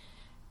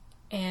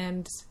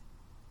 And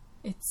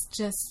it's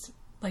just,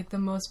 like, the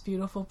most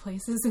beautiful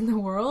places in the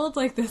world.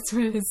 Like, that's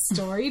where his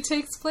story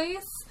takes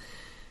place.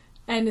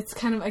 And it's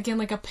kind of, again,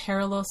 like a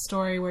parallel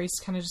story where he's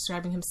kind of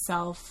describing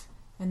himself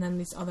and then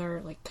these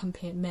other, like,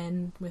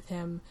 men with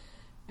him,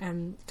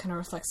 and kind of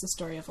reflects the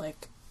story of,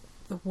 like,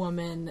 the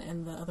woman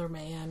and the other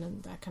man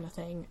and that kind of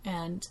thing.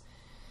 And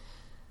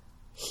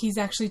he's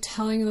actually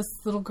telling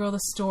this little girl the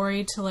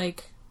story to,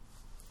 like,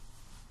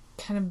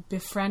 kind of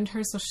befriend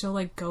her so she'll,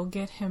 like, go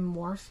get him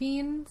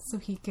morphine so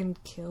he can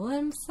kill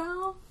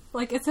himself.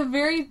 Like, it's a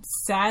very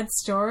sad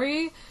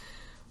story.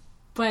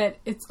 But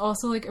it's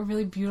also, like, a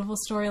really beautiful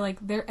story. Like,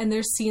 their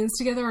scenes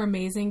together are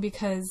amazing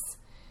because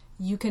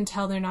you can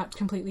tell they're not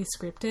completely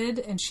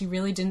scripted, and she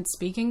really didn't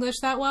speak English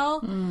that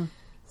well. Mm.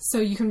 So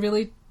you can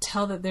really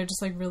tell that they're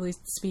just, like, really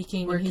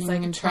speaking. Working and he's,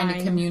 like, and trying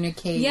to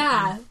communicate.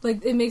 Yeah.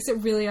 Like, it makes it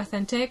really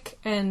authentic,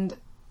 and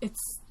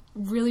it's a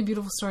really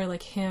beautiful story.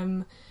 Like,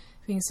 him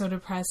being so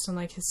depressed and,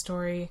 like, his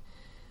story.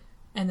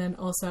 And then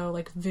also,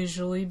 like,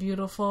 visually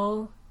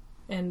beautiful.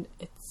 And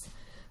it's...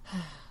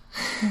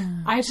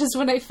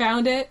 when I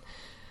found it,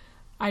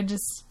 I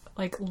just,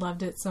 like,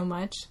 loved it so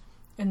much.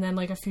 And then,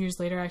 like, a few years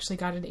later, I actually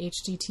got an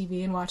HD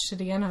TV and watched it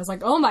again. I was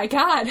like, oh my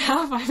god, how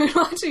have I been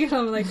watching it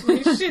on, like, my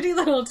shitty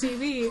little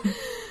TV?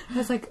 I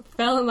was like,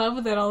 fell in love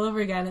with it all over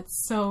again.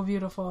 It's so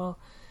beautiful.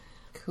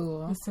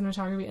 Cool. The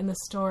cinematography and the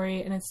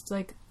story, and it's,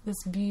 like,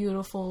 this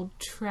beautiful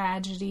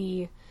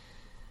tragedy.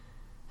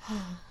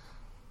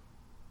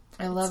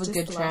 I love a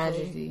good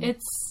tragedy.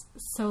 It's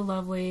so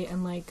lovely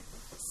and, like,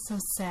 so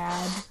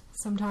sad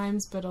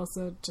sometimes, but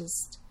also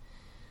just...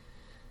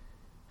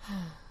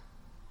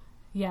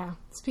 Yeah.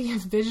 Speaking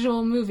of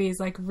visual movies,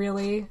 like,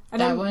 really...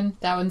 That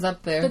one's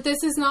up there. But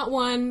this is not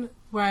one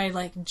where I,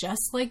 like,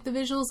 just like the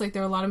visuals. Like,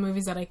 there are a lot of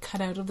movies that I cut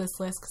out of this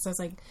list because I was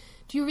like,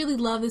 do you really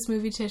love this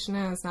movie, Tish?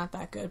 No, it's not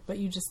that good, but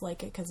you just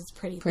like it because it's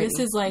pretty. This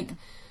is, like,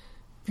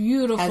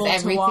 beautiful Has to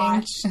everything.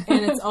 watch.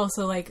 And it's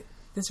also, like,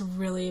 this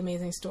really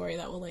amazing story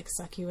that will, like,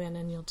 suck you in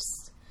and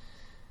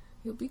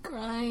you'll be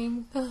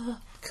crying.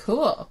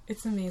 Cool.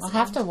 It's amazing. I'll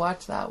have to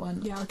watch that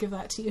one. Yeah, I'll give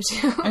that to you,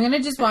 too. I'm going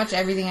to just watch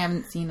everything I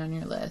haven't seen on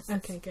your list.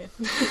 Okay, good.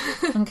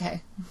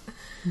 Okay.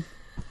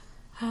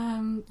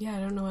 Yeah, I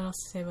don't know what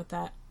else to say about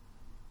that.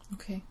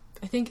 Okay.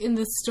 I think in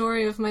the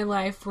story of my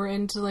life, we're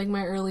into, like,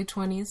 my early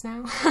 20s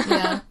now.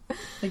 Yeah.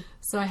 Like,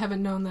 So I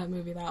haven't known that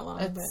movie that long.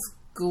 at But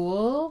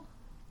school?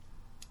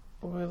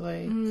 Or,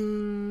 like,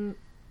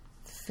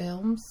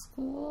 film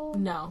school?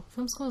 no,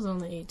 film school is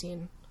only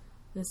 18.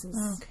 This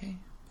is Okay.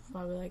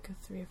 probably, like,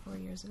 3 or 4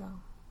 years ago.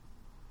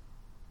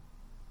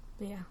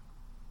 But yeah.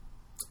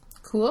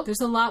 Cool.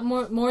 There's a lot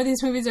more of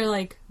these movies are,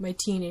 like, my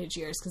teenage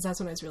years, because that's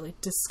when I was really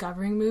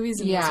discovering movies.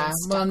 And those Yeah. ones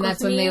stuck Well, and with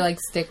that's when me. they, like,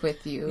 stick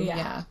with you. Yeah.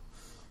 Yeah.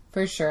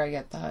 For sure, I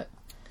get that.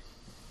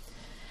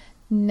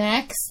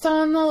 Next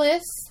on the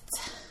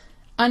list,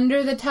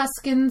 Under the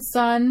Tuscan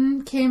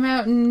Sun came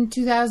out in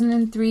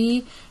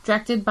 2003,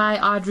 directed by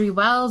Audrey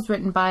Wells,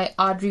 written by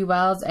Audrey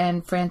Wells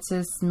and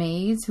Frances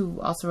Mays, who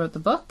also wrote the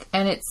book,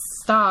 and it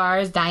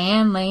stars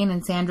Diane Lane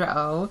and Sandra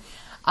Oh.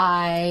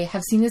 I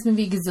have seen this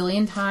movie a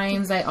gazillion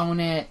times. I own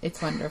it.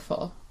 It's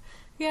wonderful.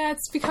 Yeah,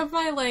 it's become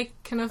my, like,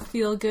 kind of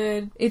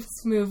feel-good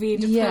movie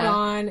to yeah. put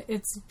on.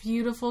 It's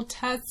beautiful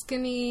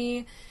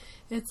Tuscany.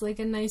 It's, like,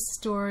 a nice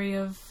story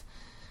of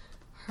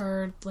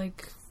her,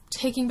 like,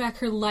 taking back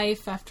her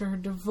life after her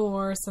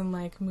divorce and,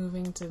 like,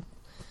 moving to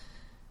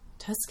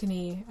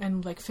Tuscany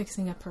and, like,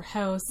 fixing up her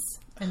house.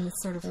 And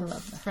it's sort of her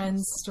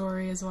friend's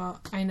story as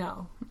well. I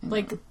know.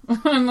 Like,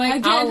 I'm like,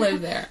 again, I'll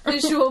live there.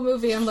 Visual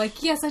movie. I'm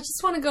like, yes, I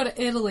just want to go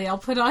to Italy. I'll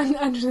put on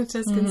Under the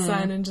Tuscan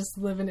Sun and just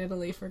live in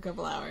Italy for a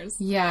couple hours.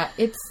 Yeah,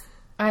 it's,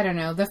 I don't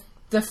know,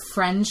 the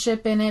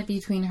friendship in it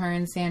between her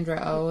and Sandra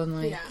Oh, and,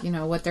 like, you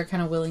know, what they're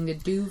kind of willing to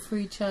do for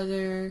each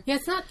other. Yeah,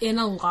 it's not in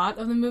a lot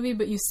of the movie,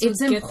 but you still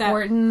It's get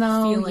important, that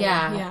though. feeling.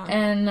 Yeah.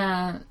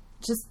 And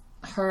just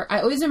her, I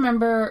always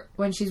remember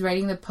when she's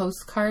writing the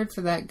postcard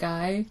for that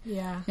guy.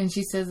 Yeah. And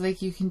she says,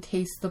 like, you can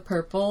taste the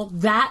purple.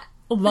 That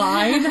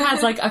line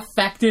has, like,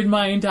 affected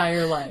my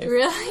entire life.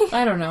 Really?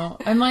 I don't know.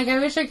 I'm like, I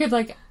wish I could,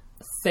 like,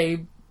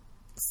 say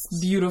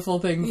beautiful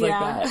things like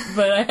Yeah. that.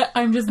 But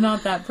I'm just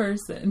not that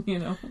person, you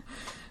know?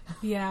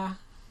 Yeah.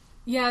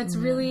 Yeah, it's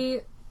really...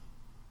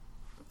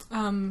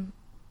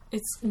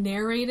 it's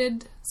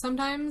narrated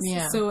sometimes.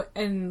 Yeah. So,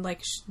 and,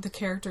 like, the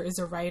character is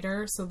a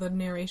writer, so the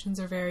narrations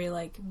are very,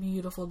 like,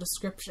 beautiful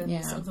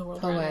descriptions of the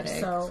world around her.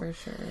 Poetic, So, for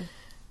sure.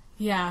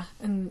 yeah,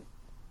 and...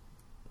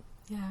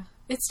 Yeah.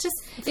 It's just...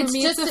 For It's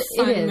me, just- it's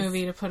a it fun is.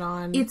 movie to put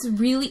on. It's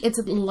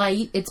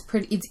light, it's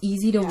pretty, it's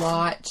easy to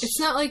watch. It's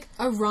not like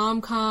a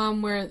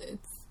rom-com where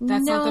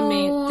that's not the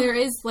main... There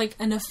is, like,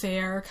 an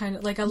affair, kind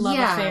of, like a love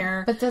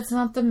affair. But that's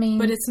not the main...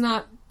 But it's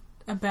not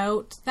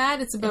about that.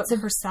 It's about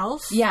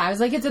herself. Yeah, I was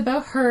like, it's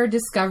about her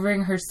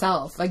discovering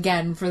herself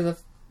again for the,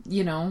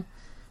 you know,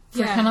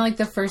 for kind of like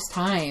the first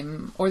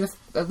time, or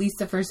at least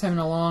the first time in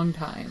a long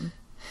time.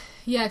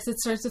 Yeah, because it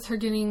starts with her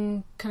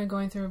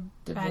going through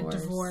a bad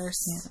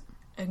divorce.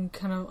 And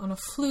kind of on a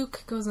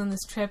fluke goes on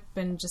this trip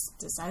and just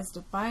decides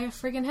to buy a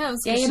friggin' house.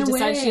 Stay She away.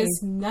 decides she has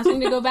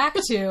nothing to go back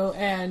to.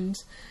 And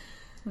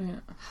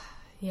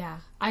Yeah.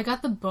 I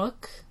got the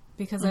book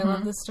because I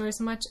love this story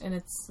so much, and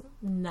it's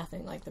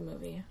nothing like the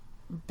movie.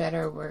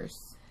 Better or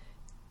worse?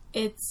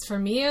 It's, for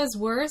me, it was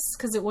worse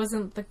because it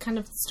wasn't the kind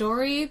of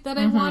story that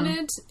I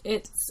wanted.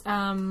 It's,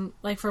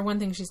 like, for one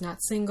thing, she's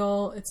not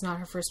single. It's not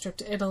her first trip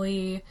to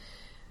Italy.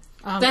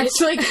 That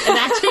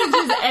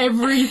changes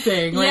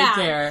everything right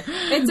there.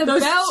 It's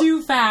Those about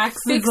two facts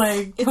is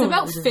like it's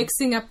about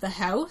fixing up the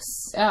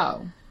house,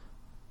 Oh,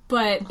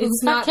 but Who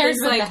it's the fuck not cares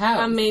this, about like, the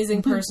house?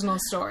 amazing personal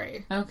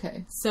story.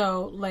 okay.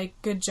 So, like,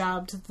 good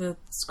job to the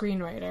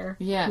screenwriter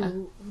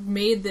who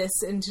made this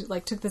into,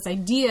 like, took this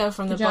idea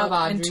from the Good job,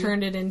 book and Audrey.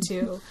 turned it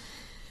into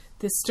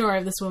this story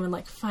of this woman,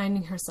 like,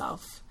 finding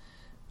herself.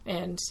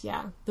 And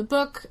yeah, the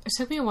book, it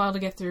took me a while to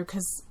get through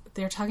because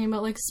they're talking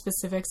about, like,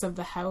 specifics of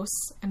the house,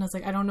 and I was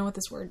like, I don't know what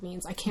this word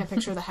means. I can't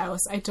picture the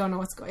house. I don't know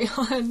what's going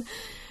on. And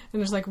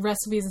there's, like,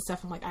 recipes and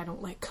stuff. I'm like, I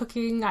don't like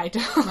cooking. I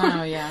don't.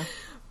 Oh yeah.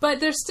 But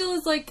there still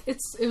is, like, it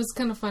was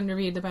kind of fun to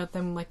read about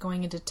them, like,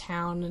 going into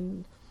town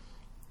and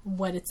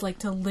what it's like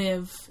to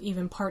live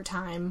even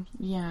part-time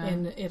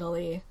in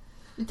Italy.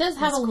 It does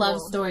have It's a love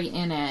cool. story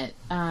in it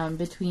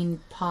between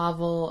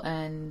Pavel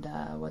and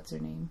what's her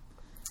name,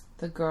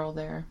 the girl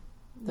there,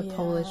 the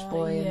Polish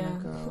boy and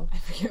the girl. I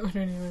forget what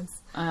her name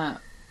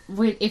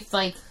is. If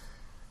like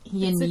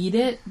you need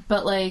it,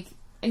 but like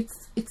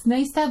it's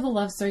nice to have the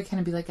love story kind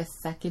of be like a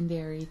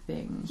secondary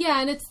thing.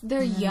 Yeah, and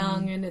they're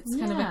young, and it's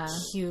kind of a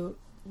cute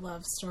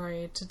love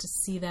story to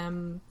just see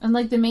them. And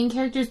like the main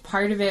character is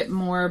part of it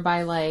more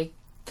by like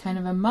kind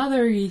of a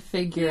mothery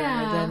figure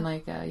than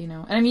like a, you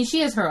know. And I mean,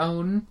 she has her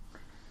own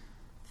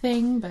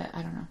thing, but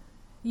I don't know.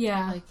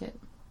 Yeah, I like it.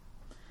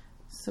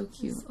 So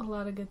cute. There's a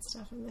lot of good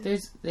stuff in there.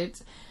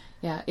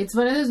 It's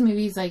one of those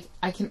movies like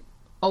I can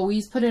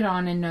always put it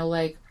on and know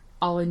like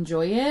I'll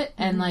enjoy it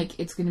and like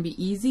it's gonna be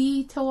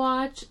easy to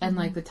watch and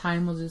like the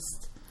time will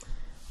just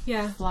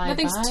Yeah. fly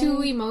Nothing's by.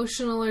 too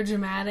emotional or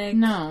dramatic.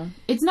 No.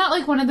 It's not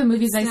like one of the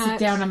movies It's I not- sit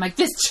down and I'm like,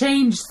 this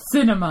changed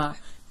cinema.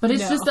 But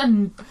it's No. just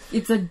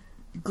it's a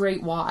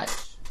great watch.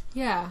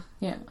 Yeah.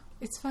 Yeah.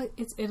 It's fun.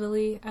 It's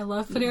Italy. I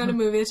love putting on a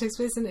movie that takes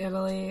place in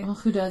Italy. Well,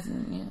 who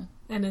doesn't?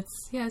 Yeah. And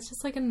it's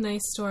just like a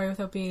nice story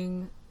without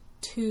being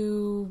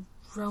too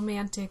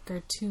romantic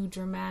or too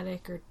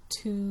dramatic or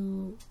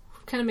too...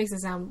 Kind of makes it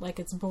sound like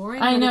it's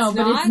boring. I know,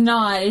 but it's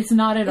not. It's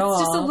not at all.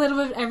 It's just a little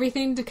bit of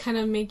everything to kind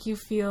of make you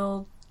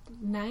feel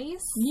nice.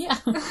 Yeah.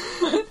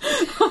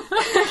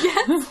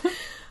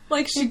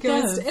 Like she It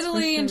goes does, to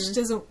Italy for and sure. she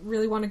doesn't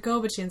really want to go,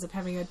 but she ends up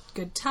having a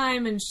good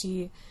time and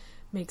she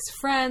makes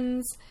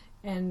friends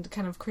and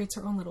kind of creates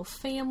her own little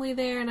family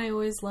there. And I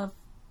always love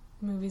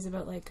movies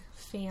about like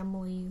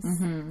families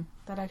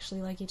that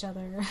actually like each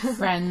other.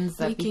 Friends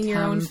that making become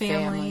your own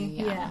family.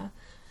 Yeah.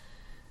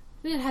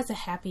 And it has a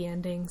happy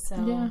ending, so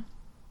Yeah.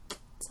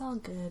 it's all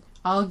good.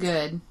 All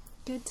good.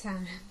 Good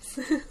times.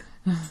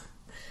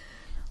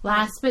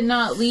 Last but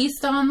not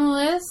least on the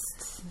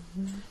list,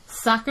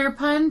 Sucker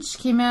Punch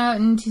came out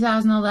in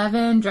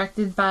 2011,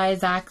 directed by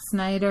Zack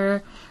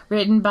Snyder,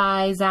 written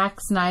by Zack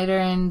Snyder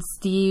and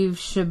Steve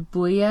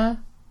Shibuya,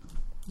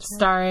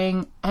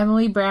 starring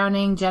Emily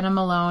Browning, Jenna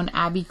Malone,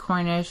 Abby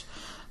Cornish,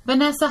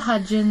 Vanessa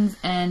Hudgens,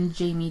 and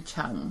Jamie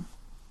Chung.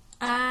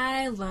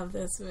 I love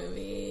this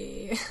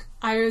movie.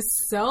 I was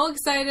so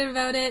excited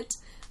about it.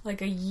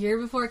 Like a year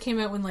before it came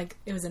out, when like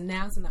it was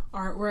announced and the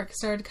artwork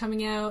started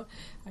coming out,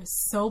 I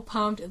was so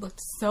pumped. It looked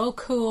so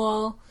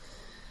cool,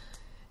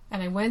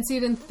 and I went to see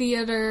it in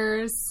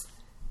theaters,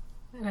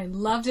 and I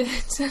loved it.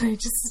 And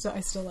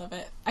I still love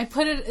it.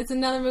 It's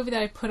another movie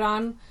that I put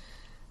on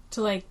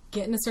to like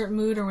get in a certain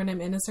mood or when I'm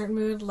in a certain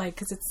mood, like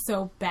because it's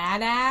so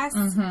badass.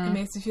 It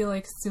makes me feel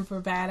like super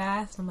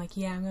badass. And I'm like,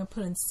 yeah, I'm gonna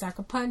put in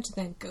Sucker Punch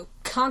and then go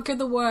conquer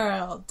the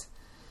world.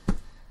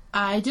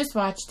 I just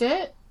watched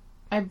it.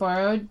 I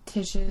borrowed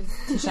Tish's.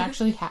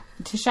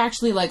 Tish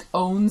actually like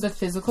owns a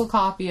physical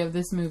copy of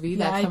this movie.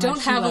 Yeah, That's I how don't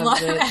much she have a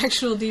loves lot of it.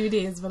 actual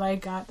DVDs, but I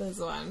got this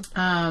one.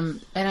 And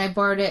I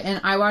borrowed it,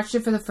 and I watched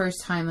it for the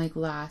first time like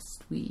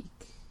last week.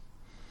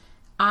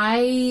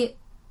 I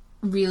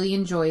really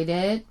enjoyed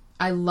it.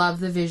 I love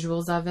the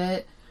visuals of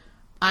it.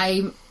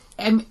 I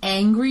am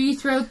angry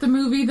throughout the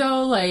movie,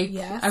 though. Like,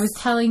 Yes. I was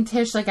telling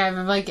Tish, like, I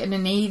have like an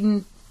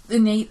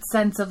innate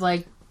sense of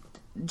like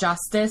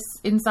justice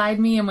inside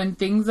me, and when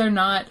things are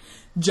not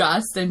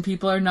just and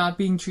people are not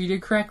being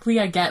treated correctly,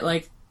 I get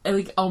like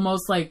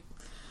almost like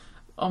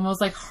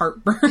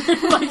heartburn.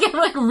 Like it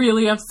like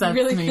really upsets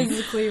Really me.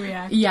 physically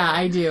react. Yeah,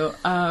 I do.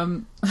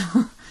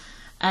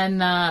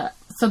 And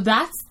so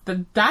that's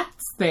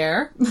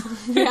there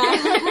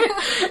Yeah.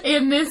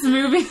 in this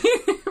movie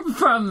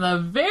from the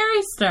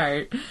very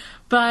start.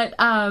 But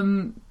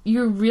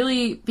you're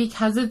really,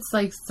 because it's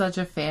like such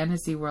a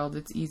fantasy world,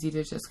 it's easy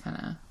to just kind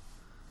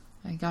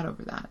of, I got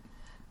over that.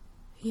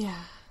 Yeah.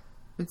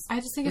 It's, I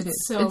just think it it's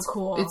is. so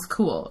cool. It's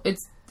cool.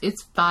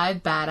 It's 5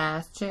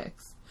 badass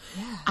chicks.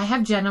 Yeah. I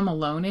have Jenna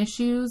Malone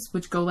issues,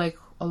 which go like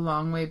a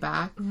long way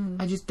back.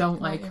 I just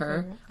don't like your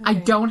her. favorite. I Okay.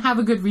 don't have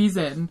a good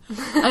reason.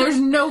 There's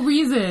no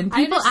reason.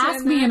 People understand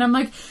ask me, that. and I'm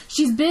like,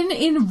 she's been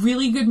in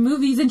really good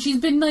movies, and she's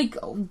been like,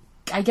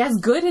 I guess,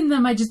 good in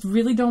them. I just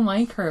really don't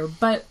like her.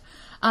 But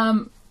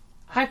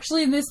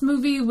actually, in this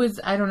movie was,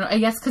 I don't know. I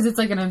guess because it's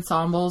like an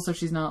ensemble, so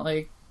she's not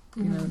like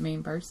the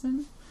main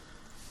person.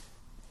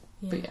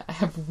 Yeah. But yeah, I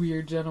have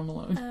weird Jenna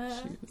Malone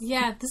issues.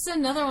 Yeah, this is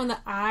another one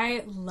that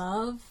I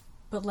love,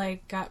 but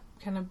like got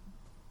kind of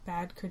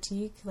bad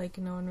critique. Like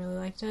no one really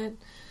liked it.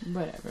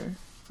 Whatever.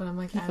 But I'm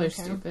like, People I don't are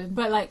care. stupid.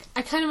 But like,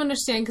 I kind of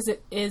understand because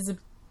it is a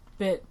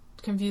bit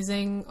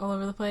confusing all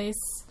over the place.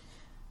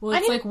 Well,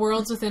 it's didn't- like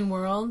worlds within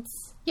worlds.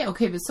 Yeah,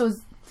 okay, but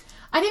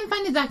I didn't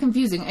find it that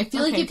confusing. I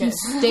feel like Okay, if you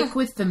good. stick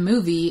with the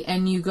movie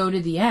and you go to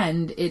the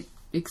end, it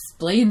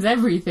explains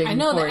everything. I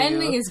know for the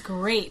ending you. is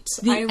great.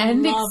 The I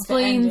end love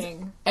explains the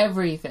ending.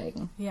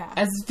 everything. Yeah,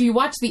 As if you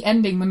watch the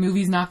ending, the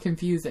movie's not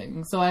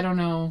confusing. So I don't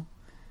know.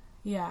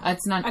 yeah.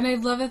 It's not. And I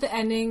love at the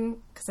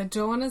ending because I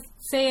don't want to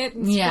say it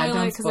and spoil Yeah, it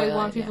don't because I spoil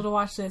want it, people yeah. to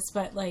watch this.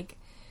 But like,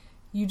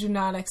 you do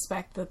not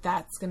expect that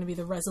that's going to be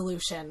the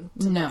resolution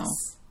to No.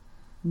 this.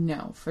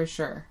 No, for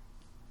sure.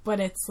 But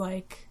it's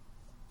like,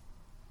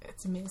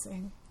 it's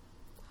amazing.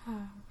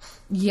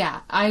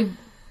 Yeah, I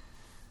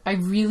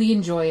really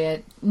enjoy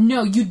it.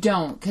 No, you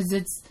don't, because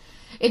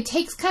it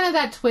takes kind of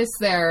that twist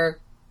there,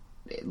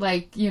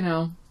 like, you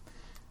know,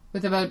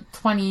 with about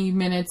 20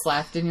 minutes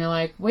left, and you're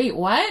like, wait,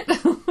 what?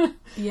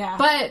 Yeah.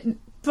 But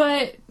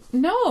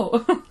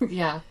no,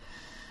 yeah.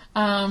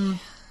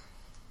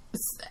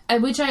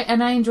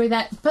 I enjoy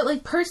that. But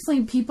like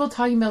personally, people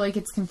talking about like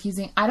it's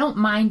confusing. I don't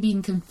mind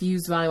being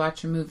confused while I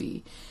watch a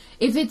movie.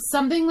 If it's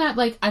something that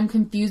like I'm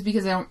confused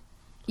because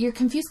you're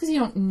confused because you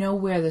don't know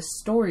where the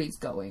story's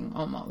going.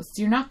 Almost,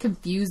 you're not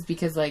confused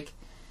because like,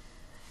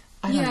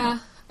 I don't know.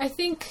 I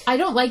think. I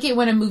don't like it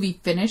when a movie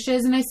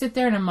finishes and I sit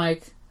there and I'm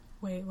like,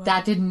 Wait, what?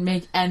 that didn't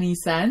make any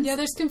sense. Yeah,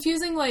 there's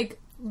confusing like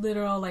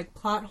literal like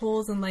plot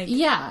holes and like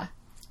Yeah.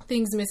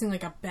 things missing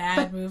like a bad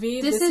But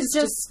movie. this is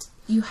just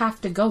you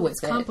have to go with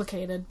It's it.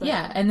 complicated, but...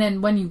 Yeah, and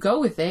then when you go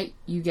with it,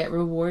 you get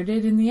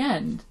rewarded in the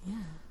end.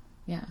 Yeah.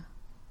 Yeah.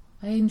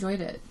 I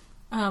enjoyed it.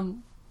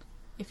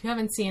 If you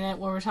haven't seen it,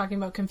 what we're talking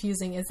about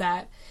confusing is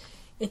that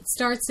it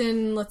starts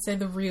in, let's say,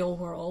 the real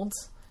world.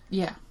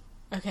 Yeah.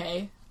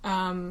 Okay.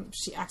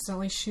 She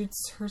accidentally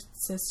shoots her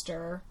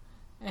sister,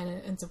 and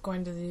it ends up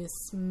going to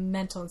this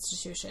mental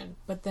institution.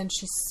 But then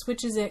she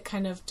switches it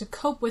kind of to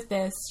cope with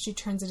this. She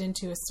turns it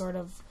into a sort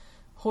of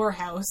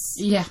whorehouse.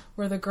 Yeah.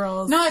 Where the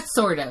girls... Not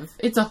sort of.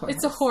 It's a whorehouse.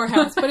 It's a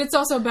whorehouse, but it's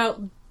also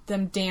about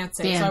them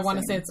dancing. So I want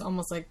to say it's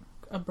almost like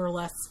a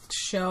burlesque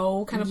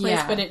show kind of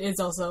place, but it is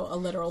also a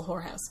literal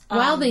whorehouse.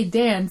 While they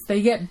dance,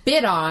 they get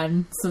bid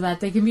on so that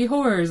they can be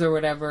whores or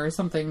whatever, or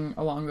something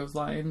along those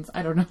lines.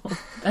 I don't know.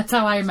 That's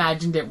how I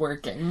imagined it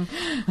working.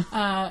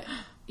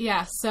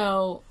 Yeah,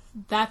 so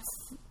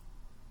that's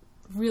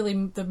really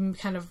the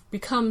kind of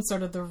becomes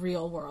sort of the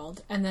real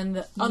world. And then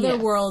the other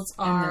worlds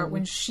are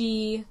when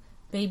she,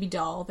 Baby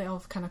Doll, they all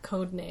have kind of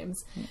code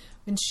names. Yeah.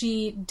 When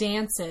she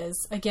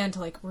dances, again, to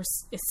like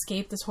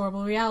escape this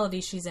horrible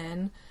reality she's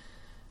in,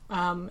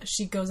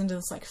 she goes into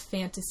this like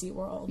fantasy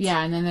world.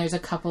 Yeah, and then there's a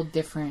couple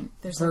different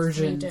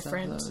versions of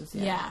those.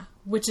 Yeah,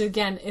 which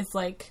again is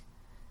like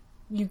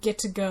you get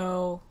to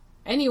go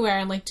anywhere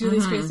and like do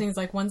these crazy things.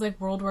 Like one's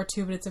like World War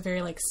II, but it's a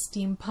very like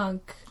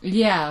steampunk,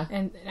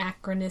 and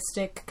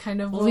anachronistic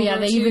kind of. World War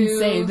they II. even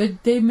say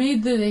that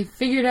they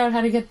figured out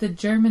how to get the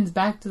Germans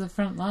back to the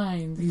front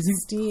lines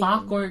using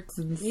clockworks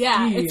and steam.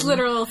 Yeah, it's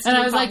literal steampunk. And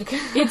I was like,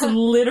 it's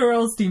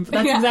literal steampunk.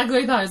 That's exactly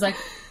what I thought. I was like,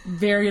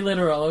 very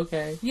literal,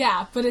 okay.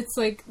 Yeah, but it's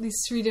like these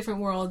 3 different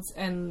worlds,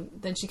 and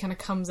then she kind of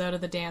comes out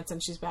of the dance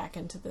and she's back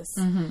into this.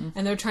 And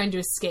they're trying to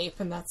escape,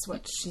 and that's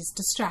what she's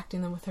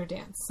distracting them with her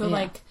dance. So,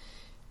 like,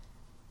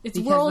 it's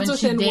because worlds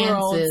when within she dances,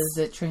 worlds.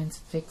 it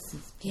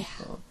transfixes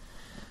people.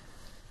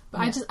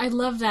 Yeah. But I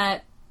love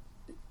that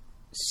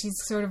she's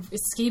sort of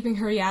escaping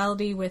her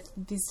reality with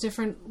these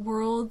different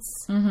worlds,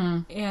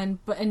 and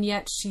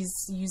yet she's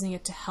using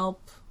it to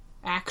help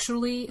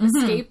actually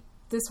escape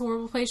this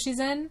horrible place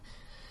she's in.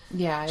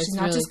 Yeah, it's she's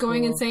not really just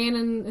going cool. insane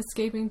and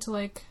escaping to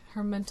like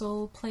her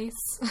mental place.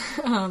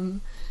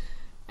 And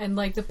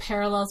like the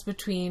parallels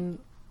between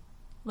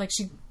like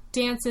she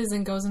dances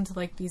and goes into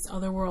like these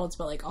other worlds,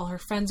 but like all her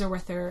friends are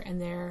with her and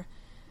they're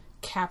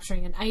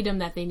capturing an item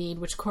that they need,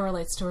 which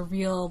correlates to a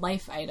real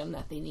life item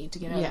that they need to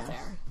get out of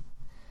there.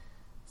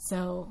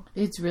 So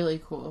it's really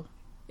cool.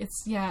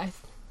 It's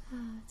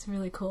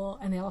really cool,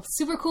 and they all have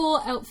super cool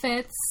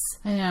outfits.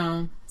 I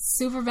know,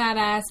 super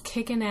badass,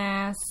 kicking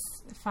ass.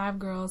 5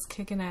 girls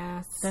kicking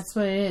ass. That's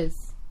what it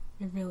is.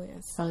 It really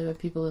is. Probably why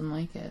people didn't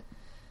like it.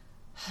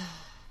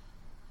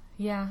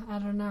 Yeah, I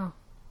don't know.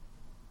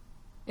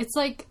 It's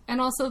like,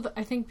 and also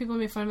I think people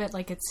make fun of it,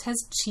 like it has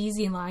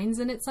cheesy lines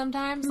in it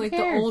sometimes. Who like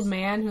cares? The old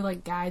man who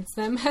like guides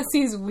them has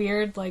these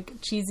weird like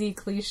cheesy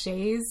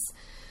cliches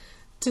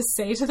to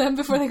say to them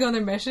before they go on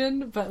their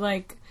mission, but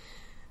like,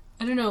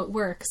 I don't know, it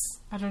works.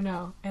 I don't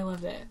know. I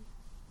loved it.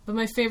 But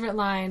my favorite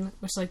line,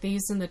 which like they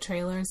used in the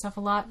trailer and stuff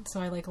a lot,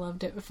 so I like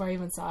loved it before I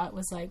even saw it,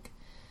 was like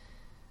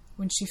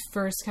when she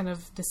first kind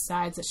of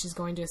decides that she's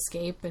going to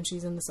escape and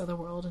she's in this other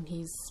world and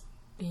he's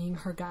being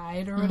her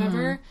guide or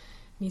whatever, and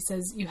he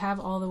says, "You have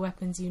all the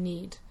weapons you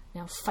need.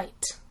 Now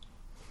fight."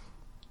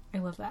 I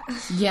love that.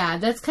 Yeah,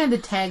 that's kind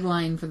of the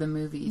tagline for the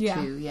movie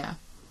too. Yeah,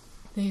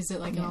 they use it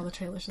like in all the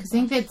trailers. I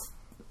think that's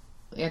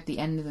at the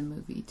end of the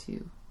movie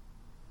too.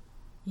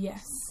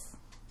 Yes,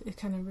 it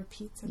kind of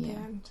repeats at the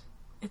end.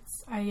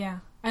 It's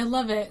I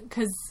love it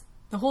because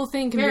the whole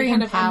thing can Very be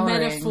kind empowering.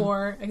 of a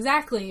metaphor,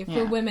 exactly,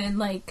 for women,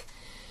 like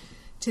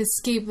to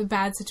escape the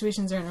bad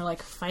situations they're in, or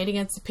like fight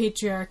against the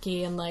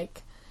patriarchy, and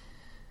like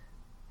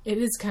it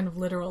is kind of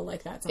literal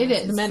like that. Sometimes.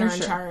 It is. The men are in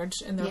sure. charge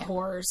and they're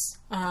whores,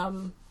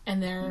 and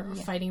they're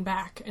fighting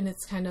back, and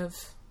it's kind of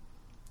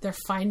they're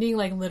finding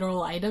like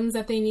literal items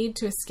that they need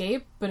to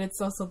escape, but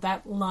it's also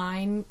that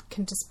line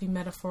can just be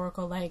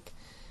metaphorical, like.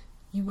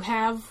 You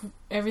have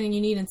everything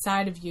you need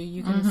inside of you.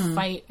 You can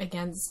fight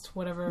against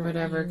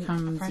whatever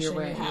comes your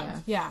way. You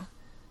have. Yeah,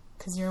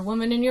 because you're a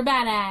woman and you're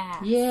badass.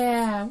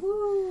 Yeah,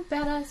 woo,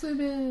 badass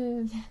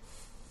women. Yes.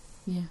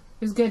 Yeah,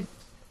 it was good.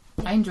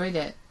 I enjoyed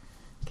it.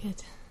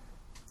 Good.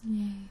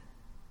 Yay.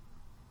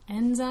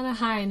 Ends on a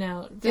high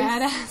note.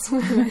 Badass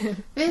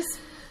women. This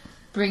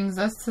brings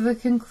us to the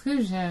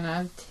conclusion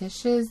of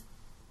Tish's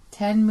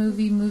 10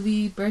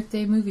 movie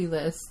birthday movie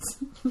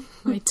list.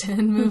 My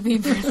 10 movie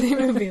birthday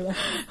movie list.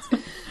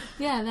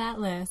 Yeah, that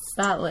list.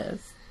 That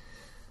list.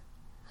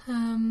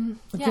 Yeah,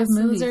 so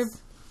those are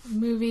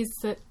movies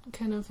that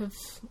kind of have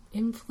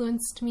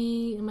influenced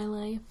me in my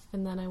life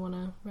and that I want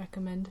to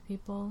recommend to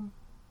people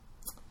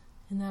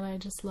and that I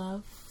just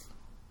love.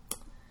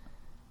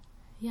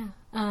 Yeah.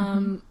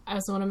 I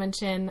also want to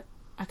mention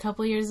a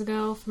couple years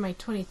ago for my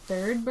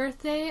 23rd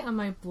birthday on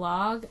my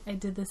blog, I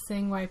did this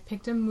thing where I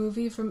picked a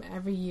movie from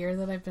every year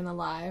that I've been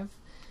alive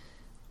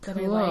that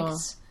I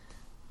liked.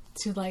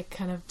 to, like,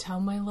 kind of tell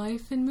my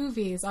life in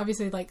movies.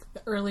 Obviously, like,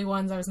 the early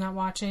ones I was not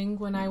watching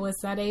when I was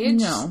that age.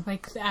 No.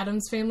 Like, The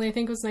Addams Family, I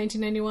think, was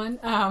 1991.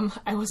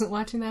 I wasn't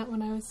watching that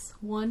when I was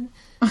 1.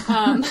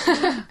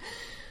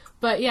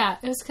 But, yeah,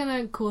 it was kind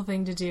of a cool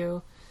thing to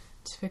do,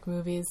 to pick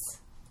movies.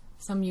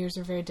 Some years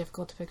are very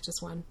difficult to pick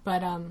just one.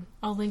 But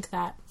I'll link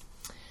that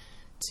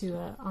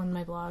to on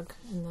my blog,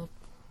 and the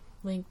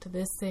link to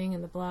this thing,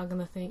 and the blog, and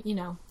the thing. You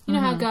know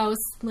how it goes.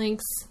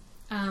 Links.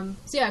 So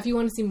yeah, if you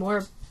want to see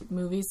more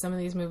movies, some of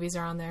these movies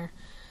are on there.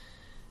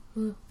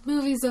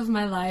 Movies of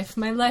my life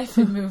in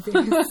movies.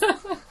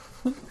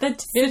 The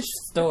Tish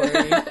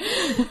story.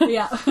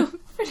 Yeah,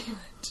 pretty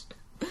much.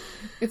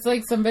 It's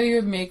like somebody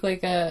would make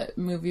like a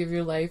movie of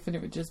your life, and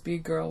it would just be a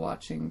girl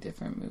watching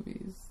different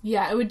movies.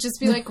 Yeah, it would just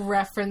be like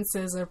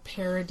references or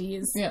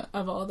parodies Yeah.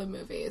 of all the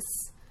movies.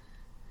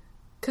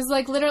 Because,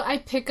 like, literally, I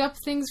pick up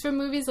things from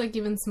movies, like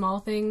even small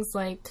things,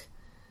 like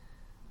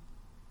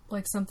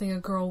something a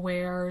girl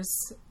wears,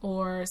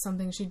 or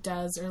something she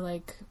does, or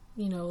like,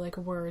 you know, like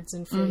words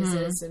and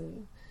phrases.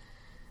 And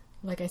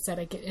like I said,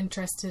 I get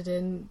interested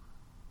in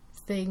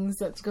things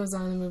that goes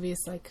on in the movies.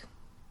 Like,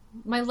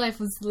 my life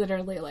was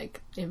literally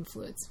like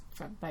influenced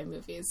by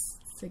movies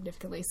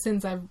significantly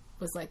since I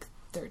was like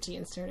 13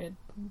 and started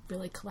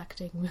really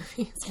collecting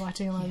movies,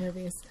 watching a lot of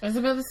movies. It was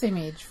about the same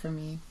age for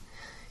me.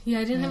 Yeah,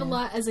 I didn't have a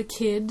lot as a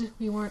kid.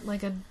 We weren't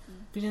like we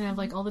didn't have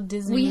like all the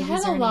Disney We movies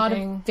had or a lot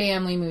anything. of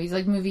family movies.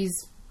 Like, movies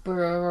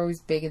were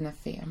always big in the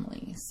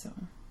family, so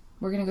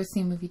we're gonna go see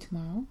a movie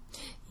tomorrow.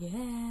 Yeah.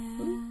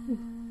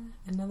 Ooh.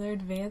 Another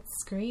advanced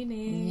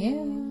screening.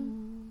 Yeah.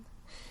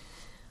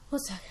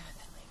 We'll talk about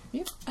that later.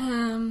 Yep.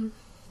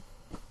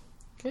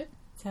 Good.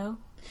 So,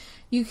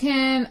 you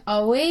can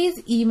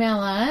always email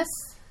us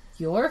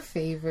your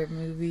favorite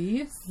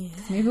movies. Yeah.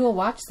 Maybe we'll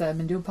watch them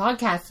and do a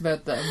podcast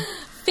about them.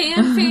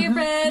 fan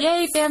favorites.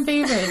 Yay, fan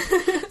favorites.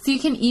 So you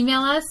can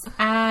email us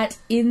at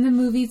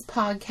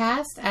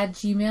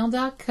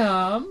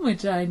inthemoviespodcast@gmail.com,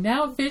 which I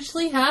now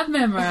officially have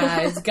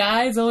memorized.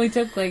 Guys, only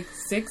took like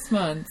 6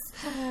 months.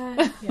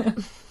 Yeah.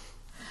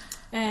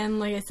 And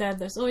like I said,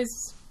 there's always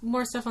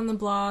more stuff on the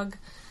blog.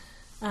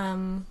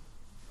 I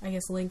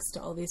guess links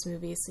to all these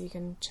movies so you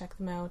can check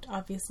them out.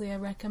 Obviously, I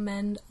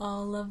recommend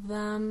all of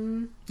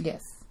them.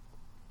 Yes.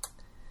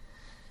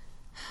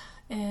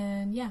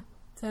 And yeah.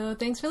 So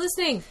thanks for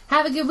listening.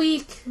 Have a good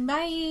week.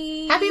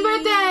 Bye. Happy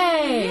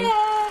birthday!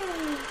 Yay!